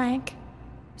are, Frank.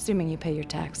 Assuming you pay your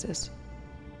taxes.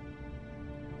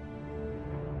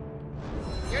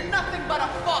 You're nothing but a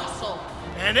fossil.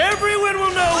 And everyone will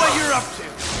know what you're up to.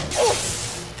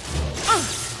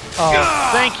 Oh,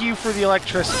 thank you for the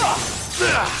electricity.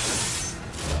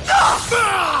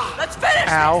 Let's finish.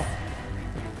 Ow.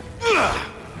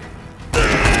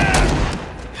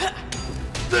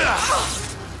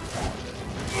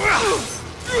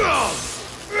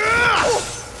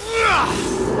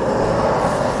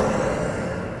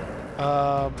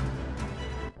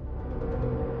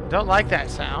 Don't like that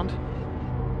sound.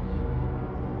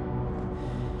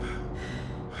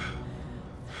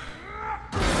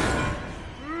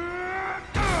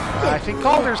 I think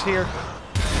Calder's here.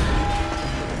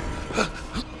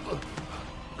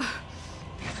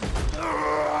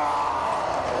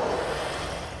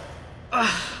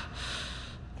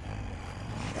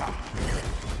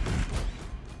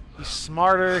 He's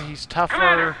smarter, he's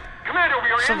tougher. Commander, we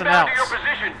are Something inbound else. to your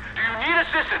position. Do you need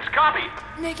assistance? Copy.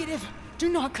 Negative. Do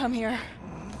not come here.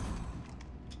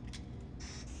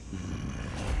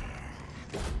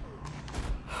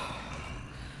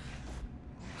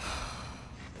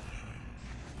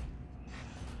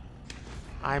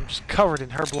 I'm just covered in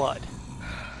her blood.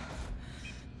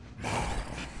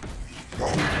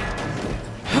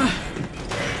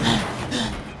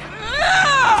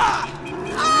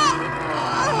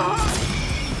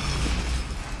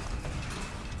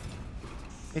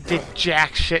 It did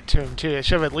jack shit to him too. It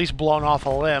should have at least blown off a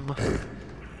limb.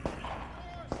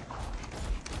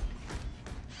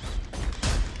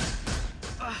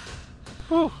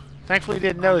 Whew. Thankfully he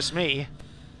didn't notice me.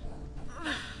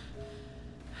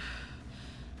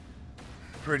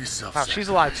 Pretty self. Wow, she's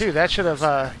alive too. That should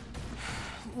have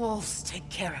Wolves take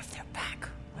care of their pack,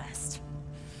 West.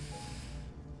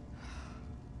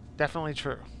 definitely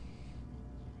true.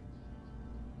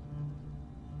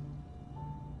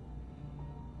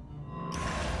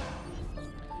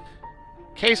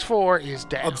 Case 4 is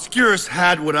dead. Obscurus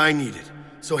had what I needed,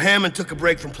 so Hammond took a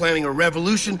break from planning a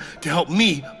revolution to help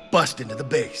me bust into the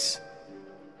base.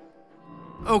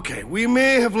 Okay, we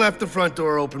may have left the front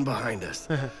door open behind us.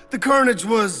 The carnage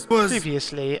was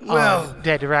Previously well, on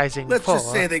Dead Rising 4. let's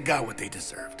just say they got what they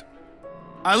deserved.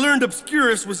 I learned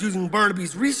Obscurus was using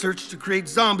Barnaby's research to create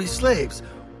zombie slaves,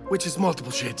 which is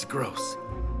multiple shades of gross.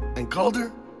 And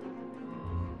Calder?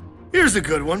 Here's a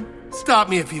good one. Stop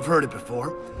me if you've heard it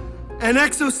before. An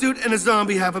exosuit and a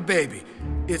zombie have a baby.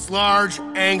 It's large,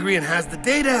 angry, and has the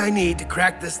data I need to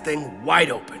crack this thing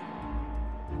wide open.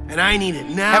 And I need it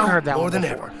now more than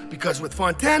ever. Because with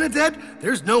Fontana dead,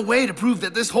 there's no way to prove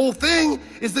that this whole thing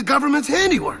is the government's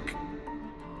handiwork.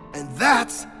 And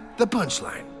that's the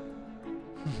punchline.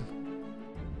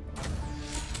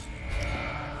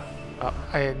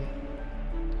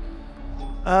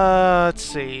 Let's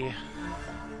see.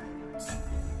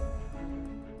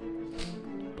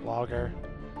 Blogger.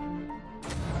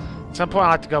 At some point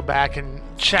I'll have to go back and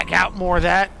check out more of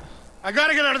that. I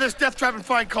gotta get out of this death trap and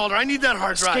find Calder. I need that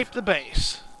hard drive. Escape the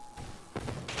base.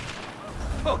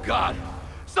 Oh, God.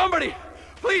 Somebody,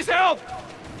 please help.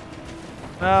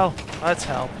 Well, let's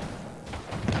help.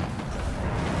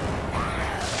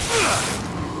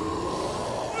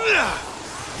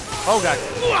 Oh, God.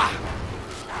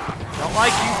 Don't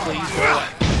like you, please.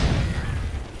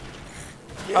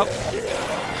 Oh.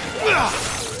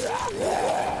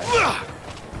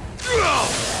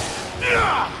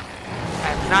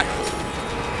 I'm not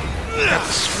got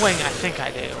the swing I think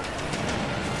I do.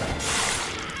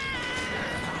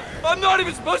 I'm not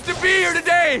even supposed to be here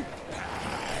today.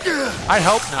 I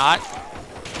hope not.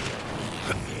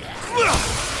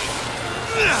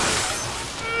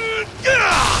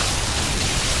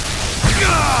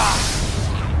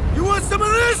 You want some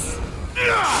of this?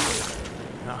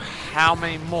 Now, how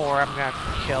many more I'm gonna have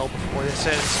to kill before this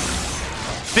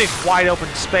is big, wide open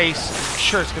space? I'm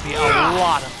sure it's gonna be a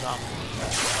lot of them.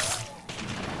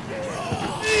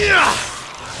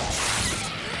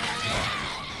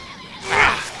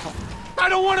 I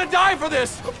don't want to die for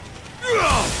this.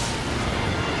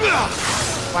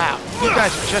 Wow, you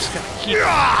guys are just gonna keep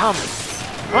coming.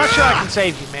 I'm not sure I can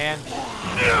save you, man.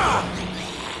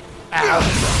 Ow.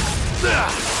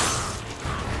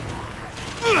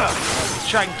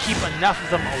 Try and keep enough of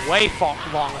them away for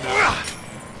long enough.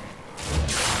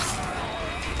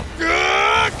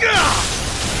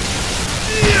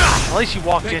 At least you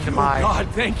walked into my... Oh, God,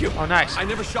 thank you. Oh, nice. I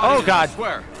never shot Oh, God. I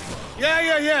swear.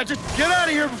 Yeah. Just get out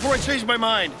of here before I change my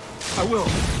mind. I will.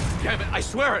 Damn it, I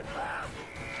swear it.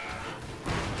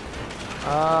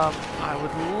 I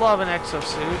would love an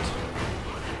exosuit.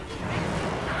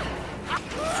 I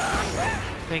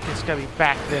think it's gonna be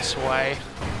back this way.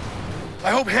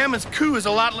 I hope Hammond's coup is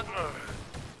a lot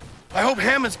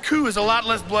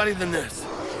less bloody than this.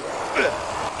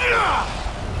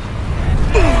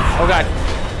 Oh, God.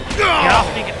 Get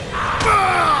off me.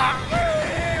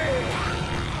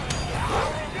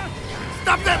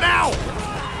 Stop that now!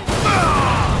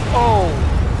 Oh.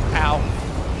 Ow.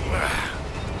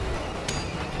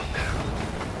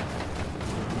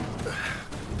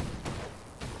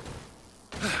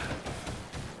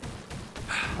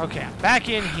 Okay, I'm back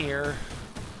in here.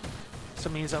 So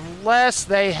it means unless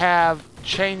they have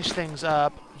changed things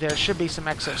up, there should be some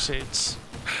exosuits.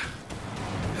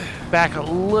 Back a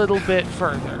little bit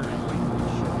further.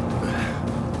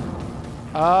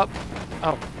 Up.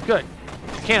 Oh, good.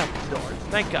 Can't open the door.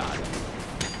 Thank God.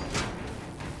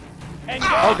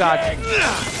 Oh, God.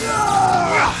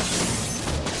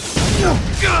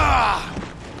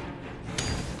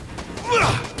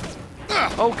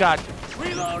 Oh god.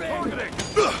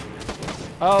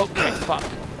 Okay, fuck.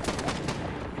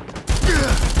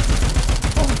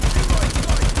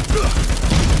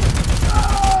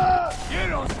 You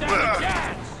don't stand a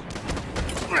chance!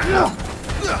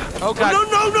 Oh god. No!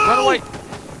 Run away.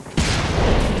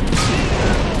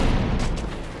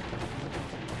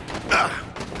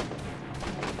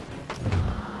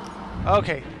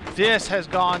 Okay, this has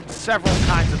gone several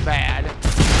kinds of bad.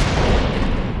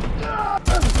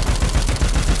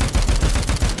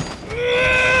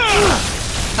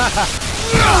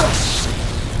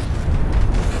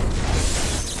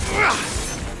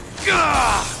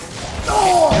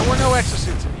 There were no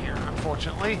exosuits in here,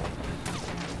 unfortunately.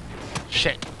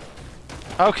 Shit.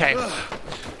 Okay.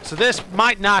 So this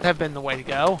might not have been the way to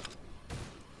go.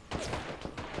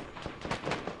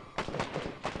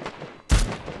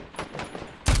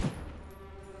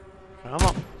 Come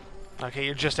on. Okay,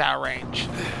 you're just out of range.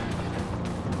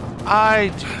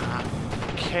 I do not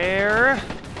care.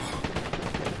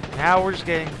 Now we're just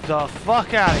getting the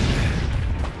fuck out of here.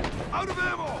 Out of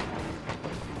ammo!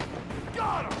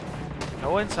 Got him!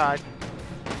 Go inside.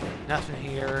 Nothing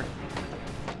here.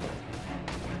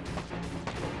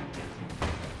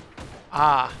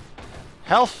 Ah.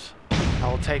 Health.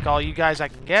 I will take all you guys I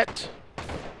can get.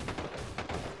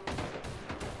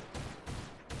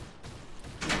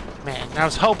 Man, I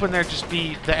was hoping there'd just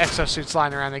be the exosuits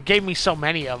lying around. They gave me so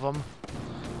many of them.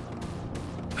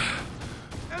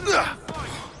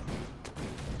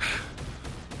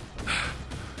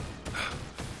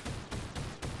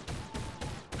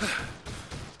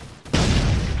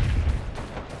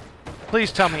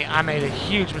 Please tell me I made a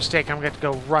huge mistake. I'm going to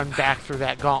go run back through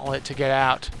that gauntlet to get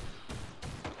out.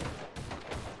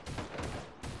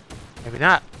 Maybe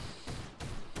not.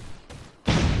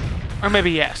 Or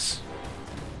maybe yes.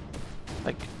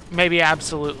 Like, maybe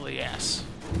absolutely yes.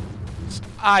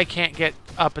 I can't get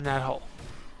up in that hole.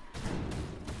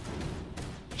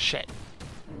 Shit.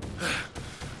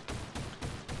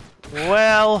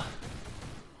 Well,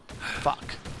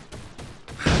 fuck.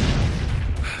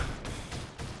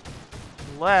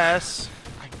 Unless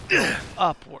I go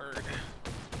upward.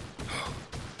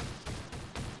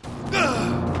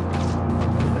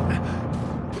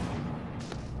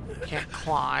 Can't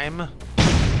climb.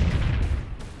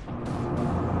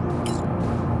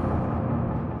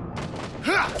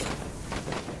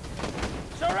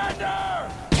 Surrender!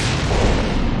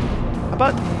 How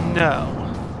about no?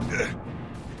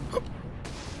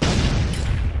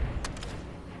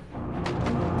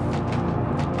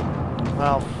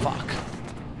 Well, fuck.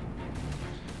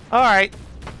 Alright.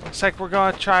 Looks like we're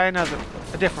gonna try a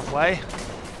different way.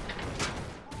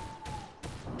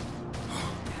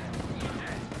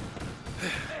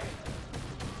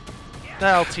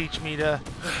 That'll teach me to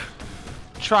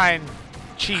try and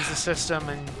cheese the system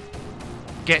and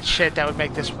get shit that would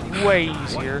make this way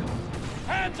easier.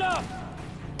 Hands up!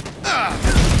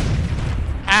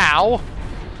 Ow!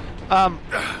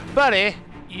 Buddy,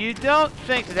 you don't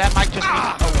think that might just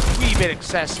be a wee bit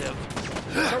excessive?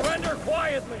 Surrender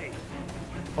quietly!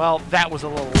 Well, that was a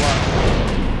little low.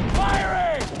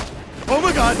 Firing! Oh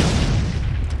my god!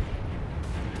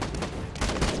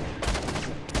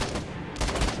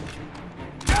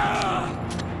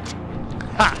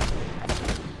 Ha!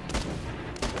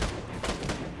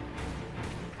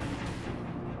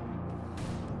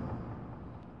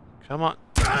 Come on.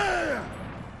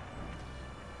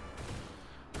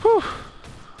 Whew.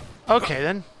 Okay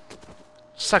then.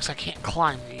 Sucks I can't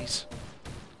climb these.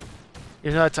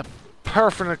 You know, it's a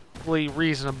perfectly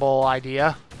reasonable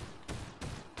idea.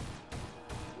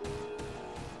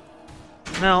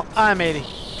 No, I made a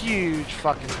huge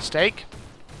fucking mistake.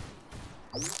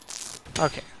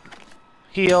 Okay.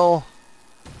 Heal.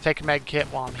 Take a med kit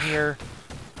while I'm here.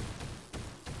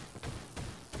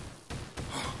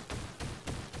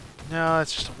 No,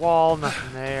 it's just a wall,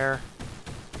 nothing there.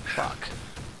 Fuck.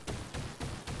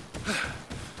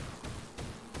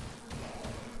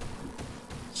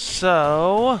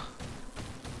 So...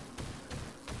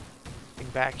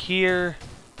 back here.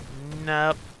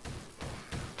 Nope.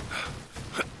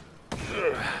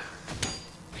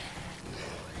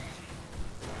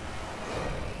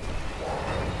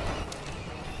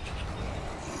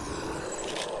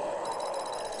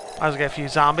 I was gonna get a few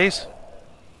zombies.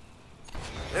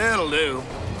 It'll do.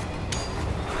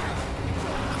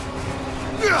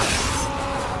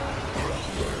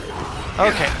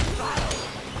 Okay.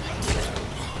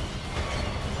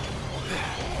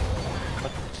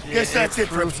 Guess that's it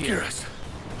for Obscurus.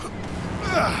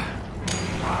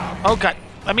 Oh god.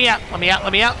 Let me out. Let me out.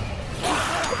 Let me out.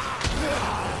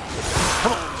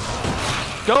 Come on.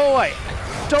 Go away.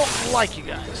 I don't like you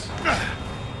guys.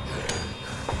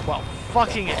 Well,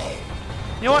 fucking it.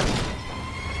 You know what?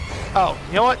 Oh,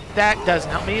 you know what? That doesn't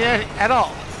help me at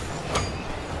all.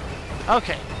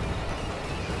 Okay.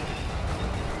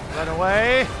 Run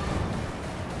away.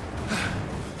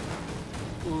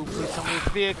 Ooh, please tell me it's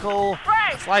vehicle.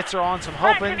 Frank! Its lights are on, so I'm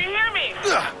Frank, hoping. can you hear me?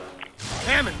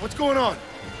 Hammond, what's going on?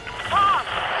 Tom!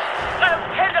 Let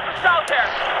us head to the shelter!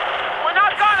 We're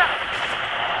not gonna...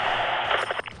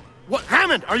 What?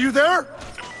 Hammond, are you there?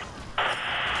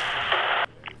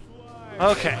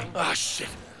 Okay. Ah, shit.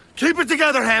 Keep it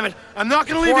together, Hammond. I'm not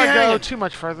gonna leave Before you I go hanging. too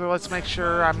much further, let's make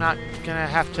sure I'm not gonna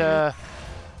have to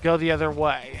go the other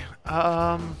way.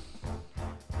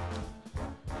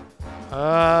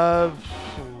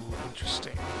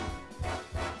 Interesting.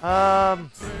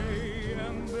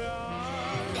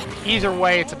 Either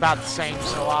way, it's about the same,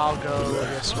 so I'll go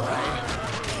this way.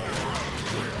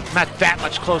 I'm not that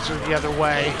much closer the other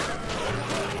way.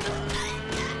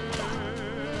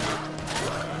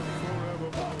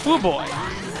 Oh boy.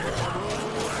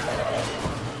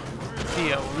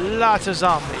 Theo, lots of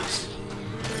zombies.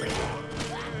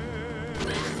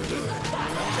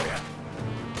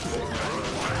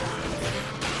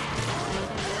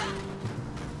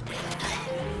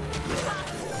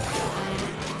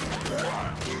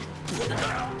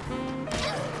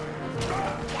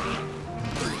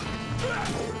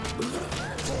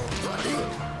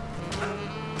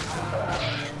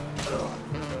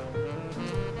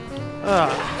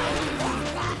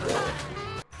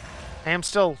 I am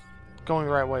still going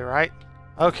the right way, right?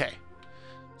 Okay.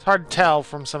 It's hard to tell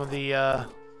from some of the,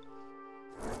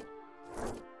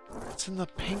 What's in the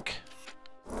pink?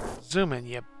 Zoom in,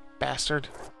 you bastard.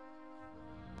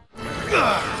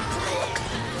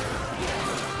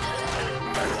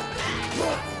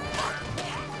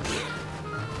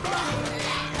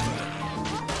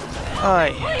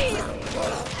 Aye.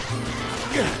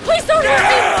 Please don't hurt me!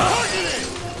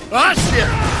 Ah, shit!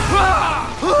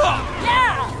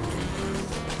 Yeah!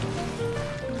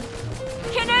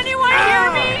 Can anyone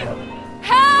hear me?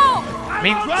 Help! I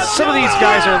mean, some of these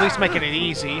guys are at least making it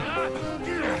easy.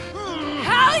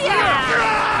 Hell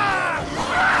yeah!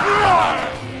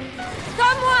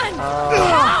 Someone!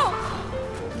 Help!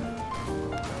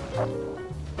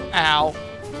 Ow.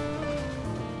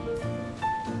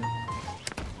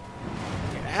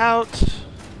 Get out.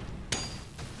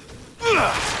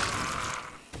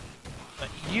 Let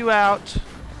you out.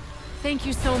 Thank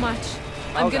you so much.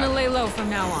 I'm Okay. gonna lay low from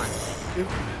now on.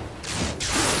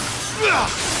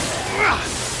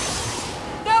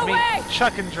 No I mean, way!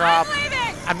 chuck and drop. I'm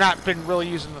leaving! I've not been really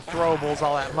using the throwables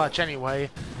all that much anyway.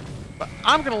 But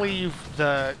I'm going to leave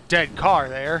the dead car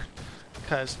there,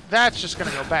 because that's just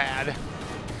going to go bad.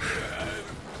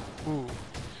 Ooh.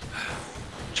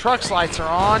 Truck's lights are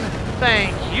on.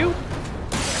 Thank you.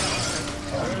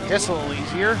 It's a little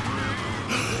easier.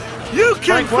 You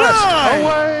can Frank West, fly!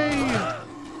 away!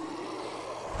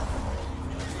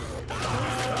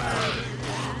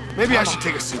 Maybe I should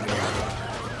take a seat. 51.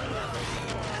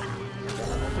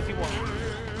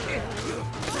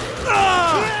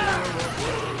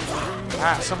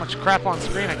 Ah, so much crap on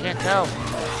screen, I can't tell.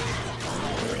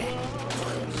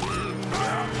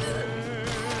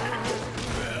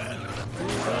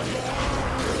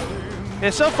 Yeah,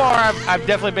 so far I've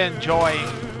definitely been enjoying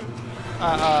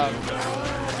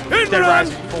Dead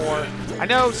Rising 4. I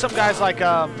know some guys like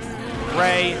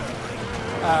Ray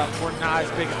were not as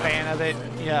big a fan of it.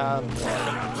 Yeah,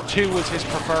 2 was his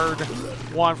preferred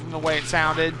one from the way it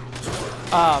sounded.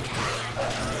 But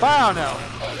I don't know.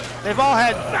 They've all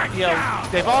had, you know,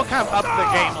 they've all kind of upped the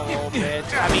game a little bit.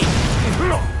 I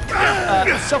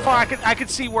mean, so far I could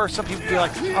see where some people be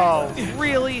like, oh,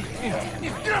 really?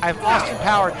 I've Austin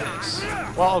powered this.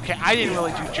 Well, okay, I didn't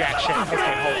really do jack shit.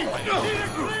 Okay,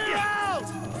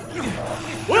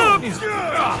 hold on.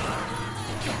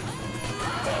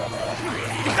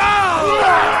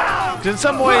 In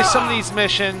some ways, some of these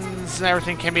missions and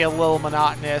everything can be a little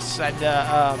monotonous and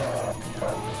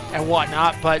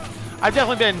whatnot, but I've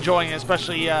definitely been enjoying it,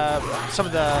 especially some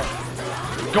of the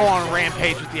go on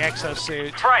rampage with the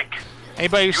exosuit. Frank!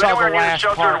 Anybody who saw the last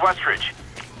shelter part? in Westridge?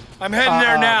 I'm heading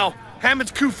there now.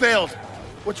 Hammond's coup failed.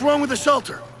 What's wrong with the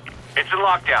shelter? It's in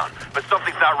lockdown, but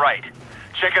something's not right.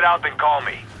 Check it out, then call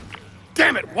me.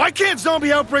 Damn it! Why can't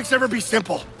zombie outbreaks ever be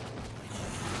simple?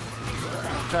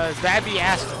 Because that'd be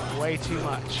asking way too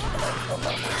much.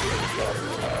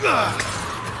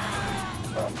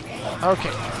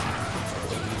 Okay.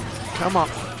 Come on.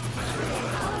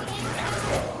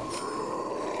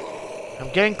 I'm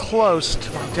getting close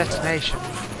to my destination.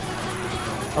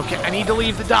 Okay, I need to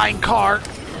leave the dying car.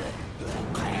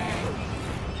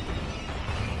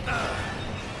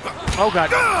 Oh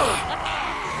god.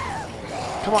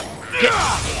 Come on. Get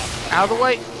out of the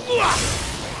way.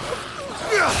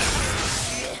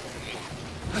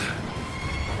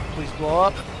 Please blow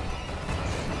up.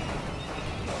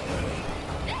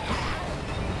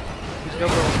 Please go,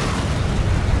 go.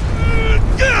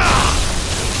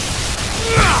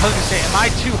 I was gonna say, am I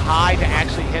too high to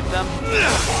actually hit them?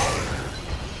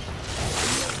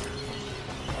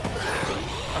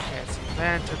 Okay, it's an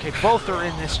event. Okay, both are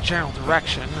in this general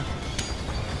direction.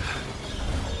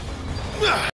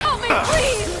 Help me,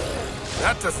 please!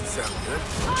 That doesn't sound good.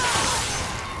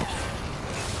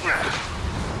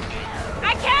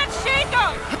 I can't shake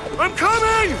him! I'm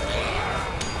coming!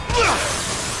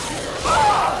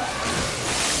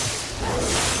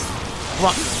 Come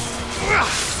on.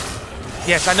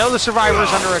 Yes, I know the survivor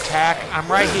is under attack. I'm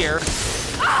right here.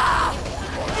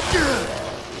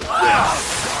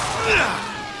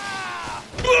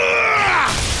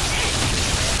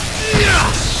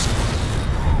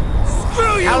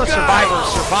 How the survivor is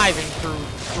surviving through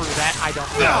that, I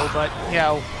don't know, but, you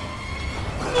know,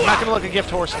 I'm not going to look a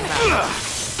gift horse in the mouth.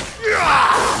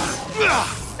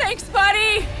 Thanks,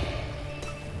 buddy!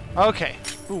 Okay.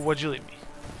 Ooh, what'd you leave me?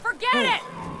 Forget it!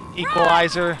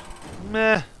 Equalizer.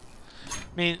 Meh. I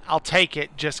mean, I'll take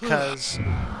it just because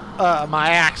my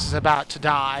axe is about to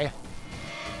die.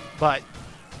 But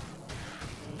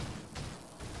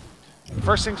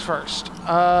first things first.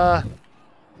 God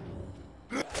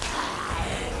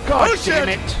damn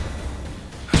it!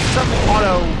 Something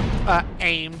auto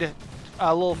aimed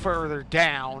a little further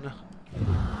down.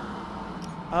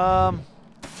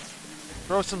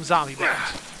 Throw some zombie bait.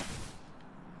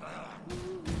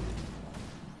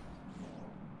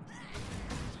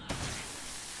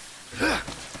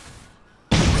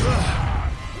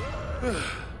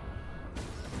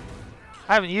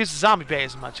 I haven't used the zombie bay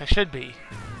as much. I should be.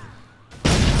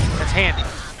 That's handy.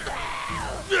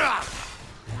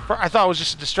 I thought it was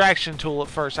just a distraction tool at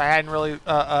first. I hadn't really,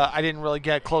 I didn't really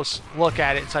get a close look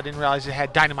at it, so I didn't realize it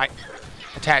had dynamite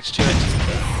attached to it.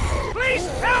 Please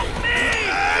help me!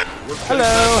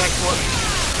 Hello.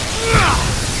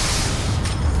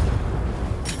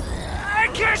 I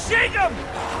can't shake him!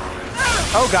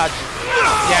 Oh God.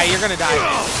 Yeah, you're gonna die.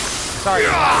 Sorry.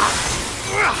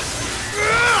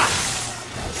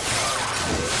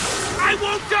 I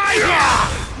won't die here!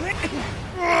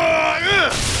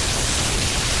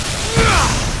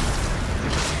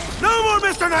 No more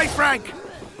Mr. Knight Frank!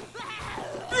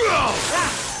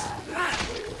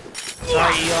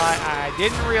 Sorry, Eli. I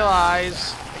didn't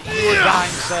realize you were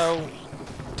dying so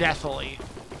deathily.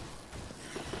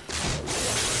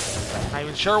 Not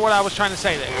even sure what I was trying to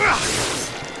say there.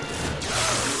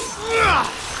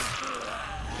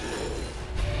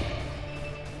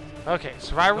 Okay,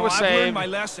 survivor was I've saved. learned my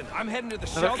lesson. I'm heading to the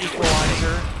Another shelter.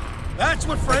 equalizer. That's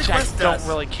what Frank Which I West does. don't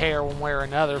really care one way or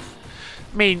another.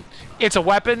 I mean, it's a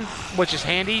weapon, which is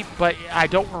handy, but I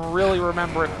don't really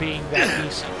remember it being that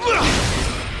decent.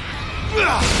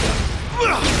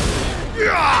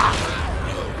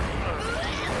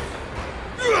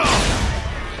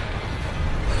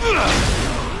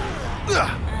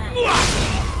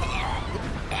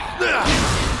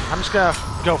 I'm just gonna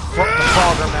go the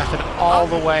Frogger method all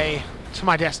the way to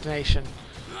my destination.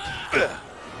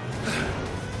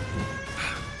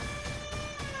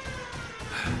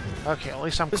 Okay, at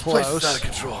least I'm This close. place is out of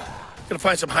control. Gotta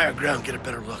find some higher ground, get a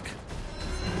better look.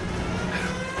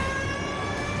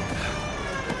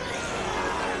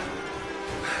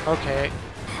 Okay.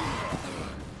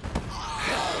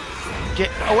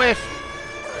 Get away.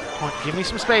 Come on, give me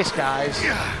some space, guys.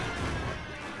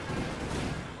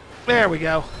 There we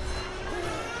go.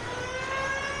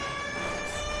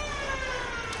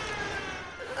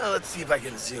 Let's see if I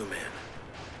can zoom in.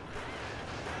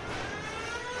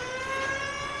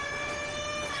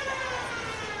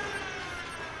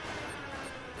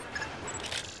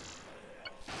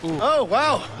 Ooh. Oh,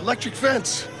 wow. Electric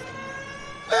fence.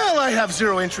 Well, I have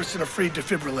zero interest in a free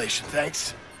defibrillation,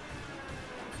 thanks.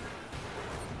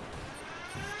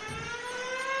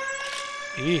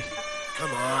 Eeh.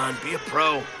 Come on, be a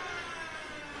pro.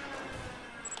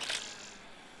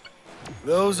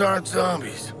 Those aren't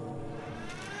zombies.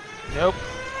 Nope.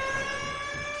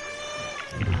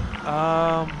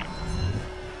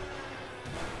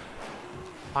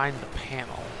 Find the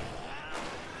panel.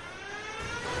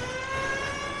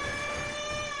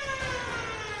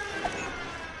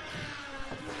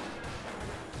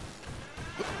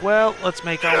 Well, let's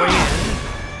make our way in.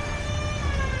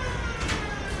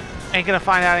 Ain't gonna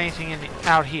find out anything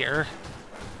out here.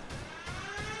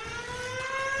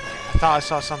 I thought I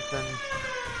saw something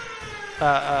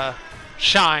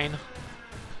shine.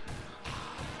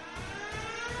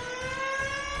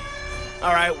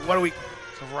 All right, what do we...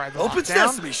 Override the Open lockdown.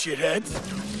 sesame, shitheads.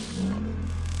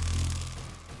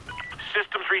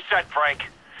 Systems reset, Frank.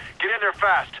 Get in there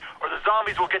fast, or the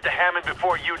zombies will get to Hammond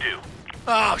before you do.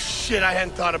 Oh, shit, I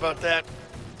hadn't thought about that.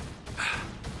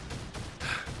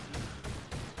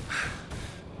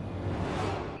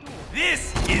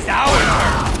 This is our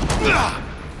turn.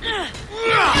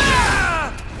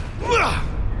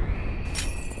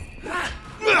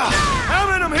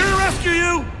 Hammond, I'm here to rescue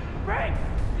you! Frank!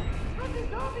 How'd the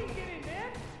zombies get in,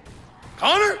 man?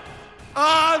 Connor?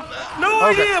 No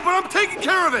idea, but I'm taking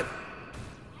care of it.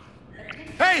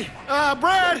 Hey,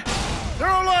 Brad, there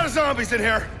are a lot of zombies in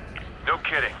here. No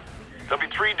kidding. There'll be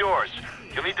 3 doors.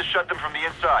 You'll need to shut them from the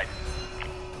inside.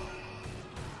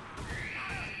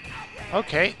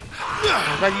 Okay.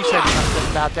 I'm glad you said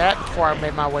something about that before I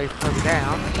made my way further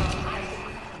down.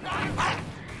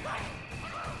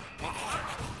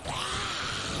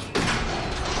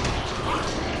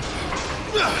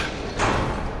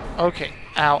 Okay.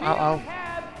 Ow, ow, ow.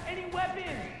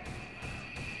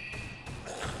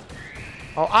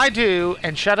 Oh, I do,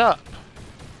 and shut up.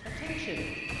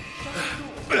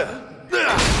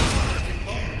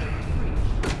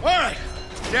 All right,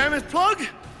 jam is plugged.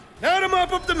 Now to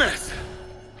mop up the mess.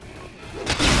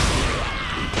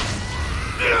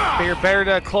 Figure better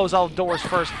to close all the doors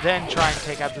first, then try and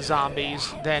take out the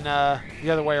zombies, than the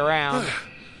other way around.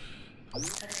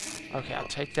 Okay, I'll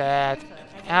take that.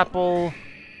 Apple.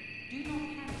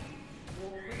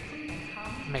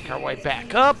 Make our way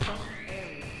back up.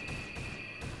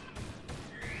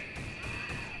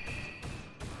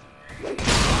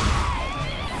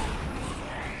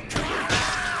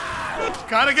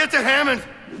 Gotta get to Hammond.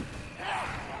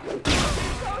 I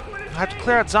have to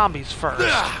clear out zombies first.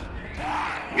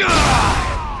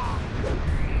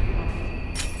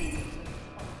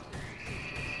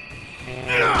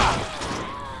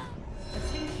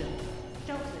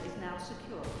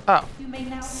 Oh.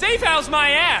 Safe house my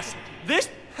ass! This...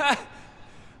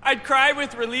 I'd cry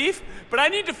with relief, but I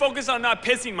need to focus on not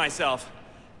pissing myself.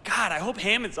 God, I hope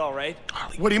Hammond's all right.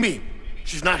 What do you mean?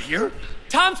 She's not here?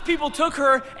 Tom's people took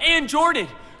her and Jordan.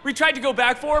 We tried to go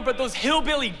back for her, but those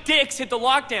hillbilly dicks hit the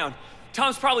lockdown.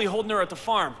 Tom's probably holding her at the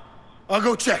farm. I'll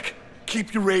go check.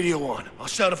 Keep your radio on. I'll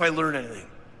shout if I learn anything.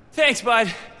 Thanks,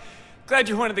 bud. Glad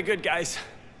you're one of the good guys.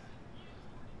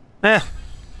 I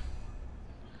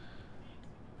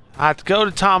have to go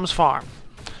to Tom's farm.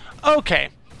 Okay,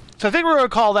 so I think we're gonna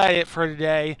call that it for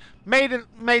today. Made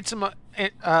some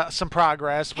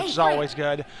progress, which is always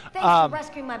good. Thanks for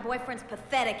rescuing my boyfriend's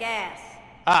pathetic ass.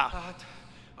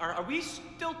 Are we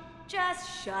still...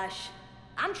 Just shush.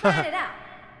 I'm trying it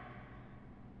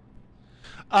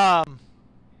out.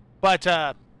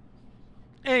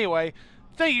 Anyway,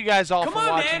 thank you guys all for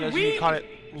watching. Those of you who caught it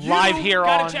live here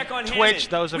on Twitch,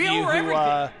 those of you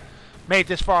who made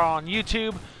this far on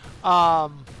YouTube.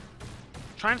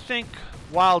 Trying to think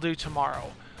what I'll do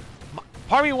tomorrow.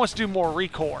 Part of me wants to do more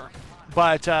Recore,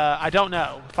 but I don't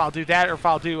know if I'll do that or if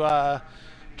I'll do...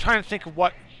 trying to think of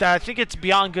what... I think it's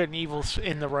Beyond Good and Evil's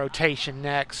in the rotation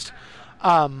next.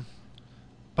 But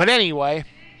anyway,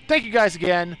 thank you guys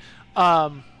again.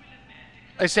 Like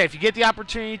I say, if you get the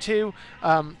opportunity to,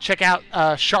 check out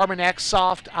Charmin X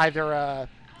Soft, either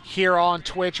here on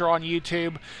Twitch or on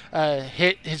YouTube.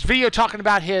 His video talking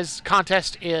about his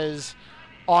contest is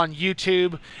on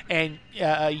YouTube, and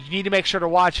you need to make sure to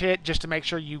watch it just to make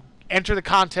sure you enter the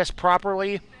contest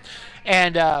properly.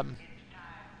 And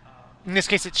in this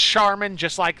case, it's Charmin,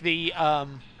 just like the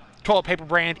toilet paper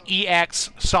brand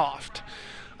EX Soft.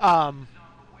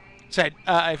 Said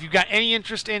if you've got any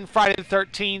interest in Friday the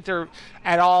 13th or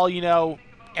at all,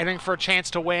 entering for a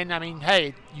chance to win, I mean,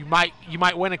 hey, you might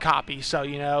win a copy. So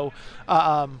even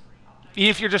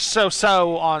if you're just so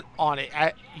on it,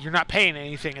 you're not paying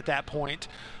anything at that point.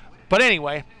 But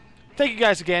anyway, thank you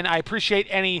guys again. I appreciate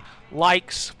any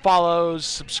likes, follows,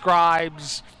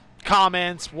 subscribes,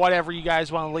 comments, whatever you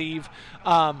guys want to leave.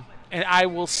 And I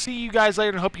will see you guys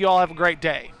later and hope you all have a great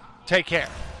day. Take care.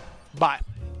 Bye.